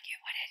not telling you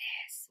what it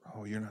is.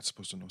 Oh, you're not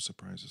supposed to know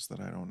surprises that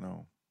I don't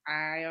know.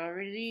 I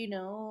already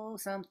know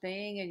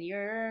something and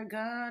you're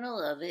gonna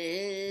love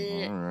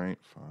it. All right,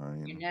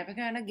 fine. You're never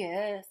gonna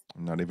guess.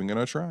 I'm not even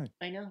gonna try.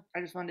 I know.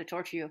 I just wanted to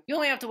torture you. You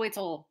only have to wait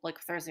till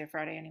like Thursday or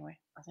Friday anyway.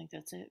 I think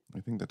that's it.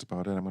 I think that's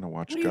about it. I'm gonna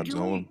watch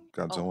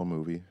Godzilla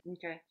movie.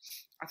 Okay.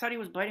 I thought he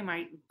was biting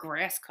my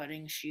grass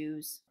cutting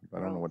shoes. I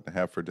don't know what to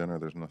have for dinner.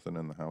 There's nothing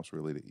in the house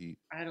really to eat.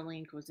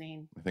 Idling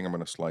cuisine. I think I'm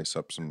gonna slice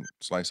up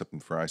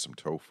and fry some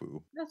tofu.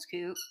 That's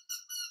cute.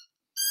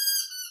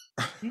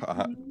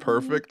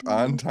 Perfect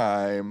on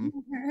time.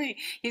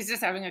 He's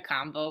just having a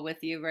combo with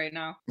you right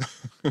now.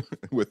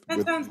 with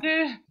sounds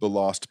good. The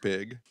lost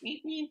pig.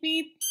 Beep, beep,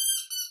 beep.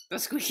 The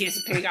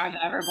squeakiest pig I've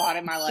ever bought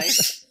in my life.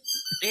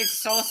 It's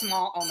so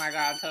small. Oh my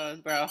god,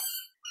 Toad, bro.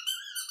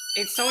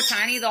 It's so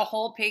tiny, the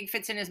whole pig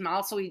fits in his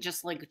mouth, so he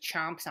just like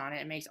chomps on it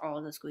and makes all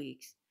of the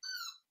squeaks.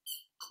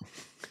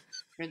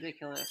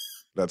 Ridiculous.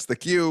 That's the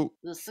cue.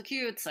 That's the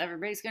cute.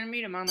 Everybody's going to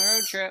meet him on the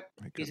road trip.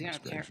 He's going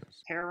to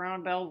tear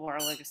around Belvoir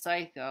like a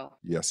psycho.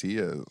 Yes, he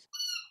is.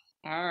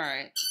 All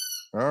right.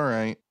 All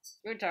right.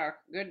 Good talk.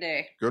 Good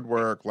day. Good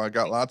work. I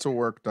got lots of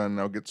work done.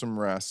 Now get some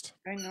rest.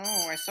 I know.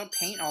 I saw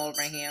paint all over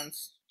my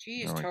hands.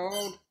 Jeez,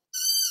 Toad.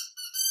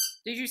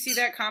 Did you see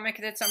that comic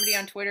that somebody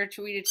on Twitter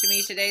tweeted to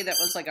me today that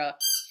was like I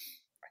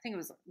think it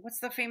was, what's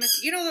the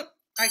famous,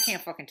 I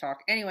can't fucking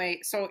talk.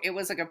 Anyway, so it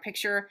was like a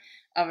picture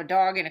of a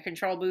dog in a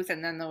control booth,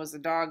 and then there was a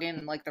dog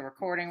in like the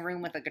recording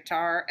room with a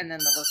guitar, and then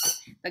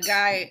the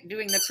guy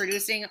doing the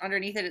producing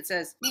underneath it. It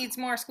says needs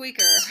more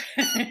squeaker.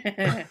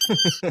 And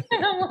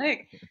I'm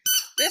like,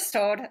 this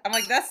Toad. I'm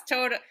like, that's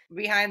Toad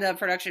behind the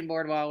production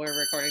board while we're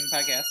recording the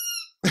podcast.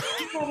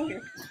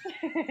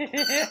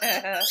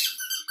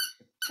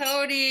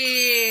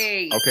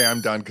 Toady. Okay,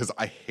 I'm done because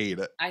I hate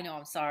it. I know.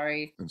 I'm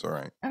sorry. It's all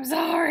right. I'm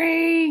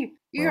sorry.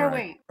 You gotta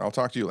wait. I'll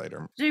talk to you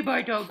later. Say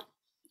bye, Toad.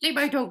 Say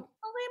bye, Toad.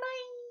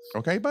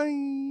 Okay, bye.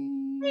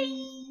 Bye.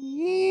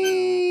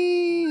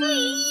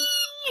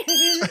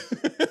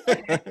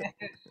 Bye.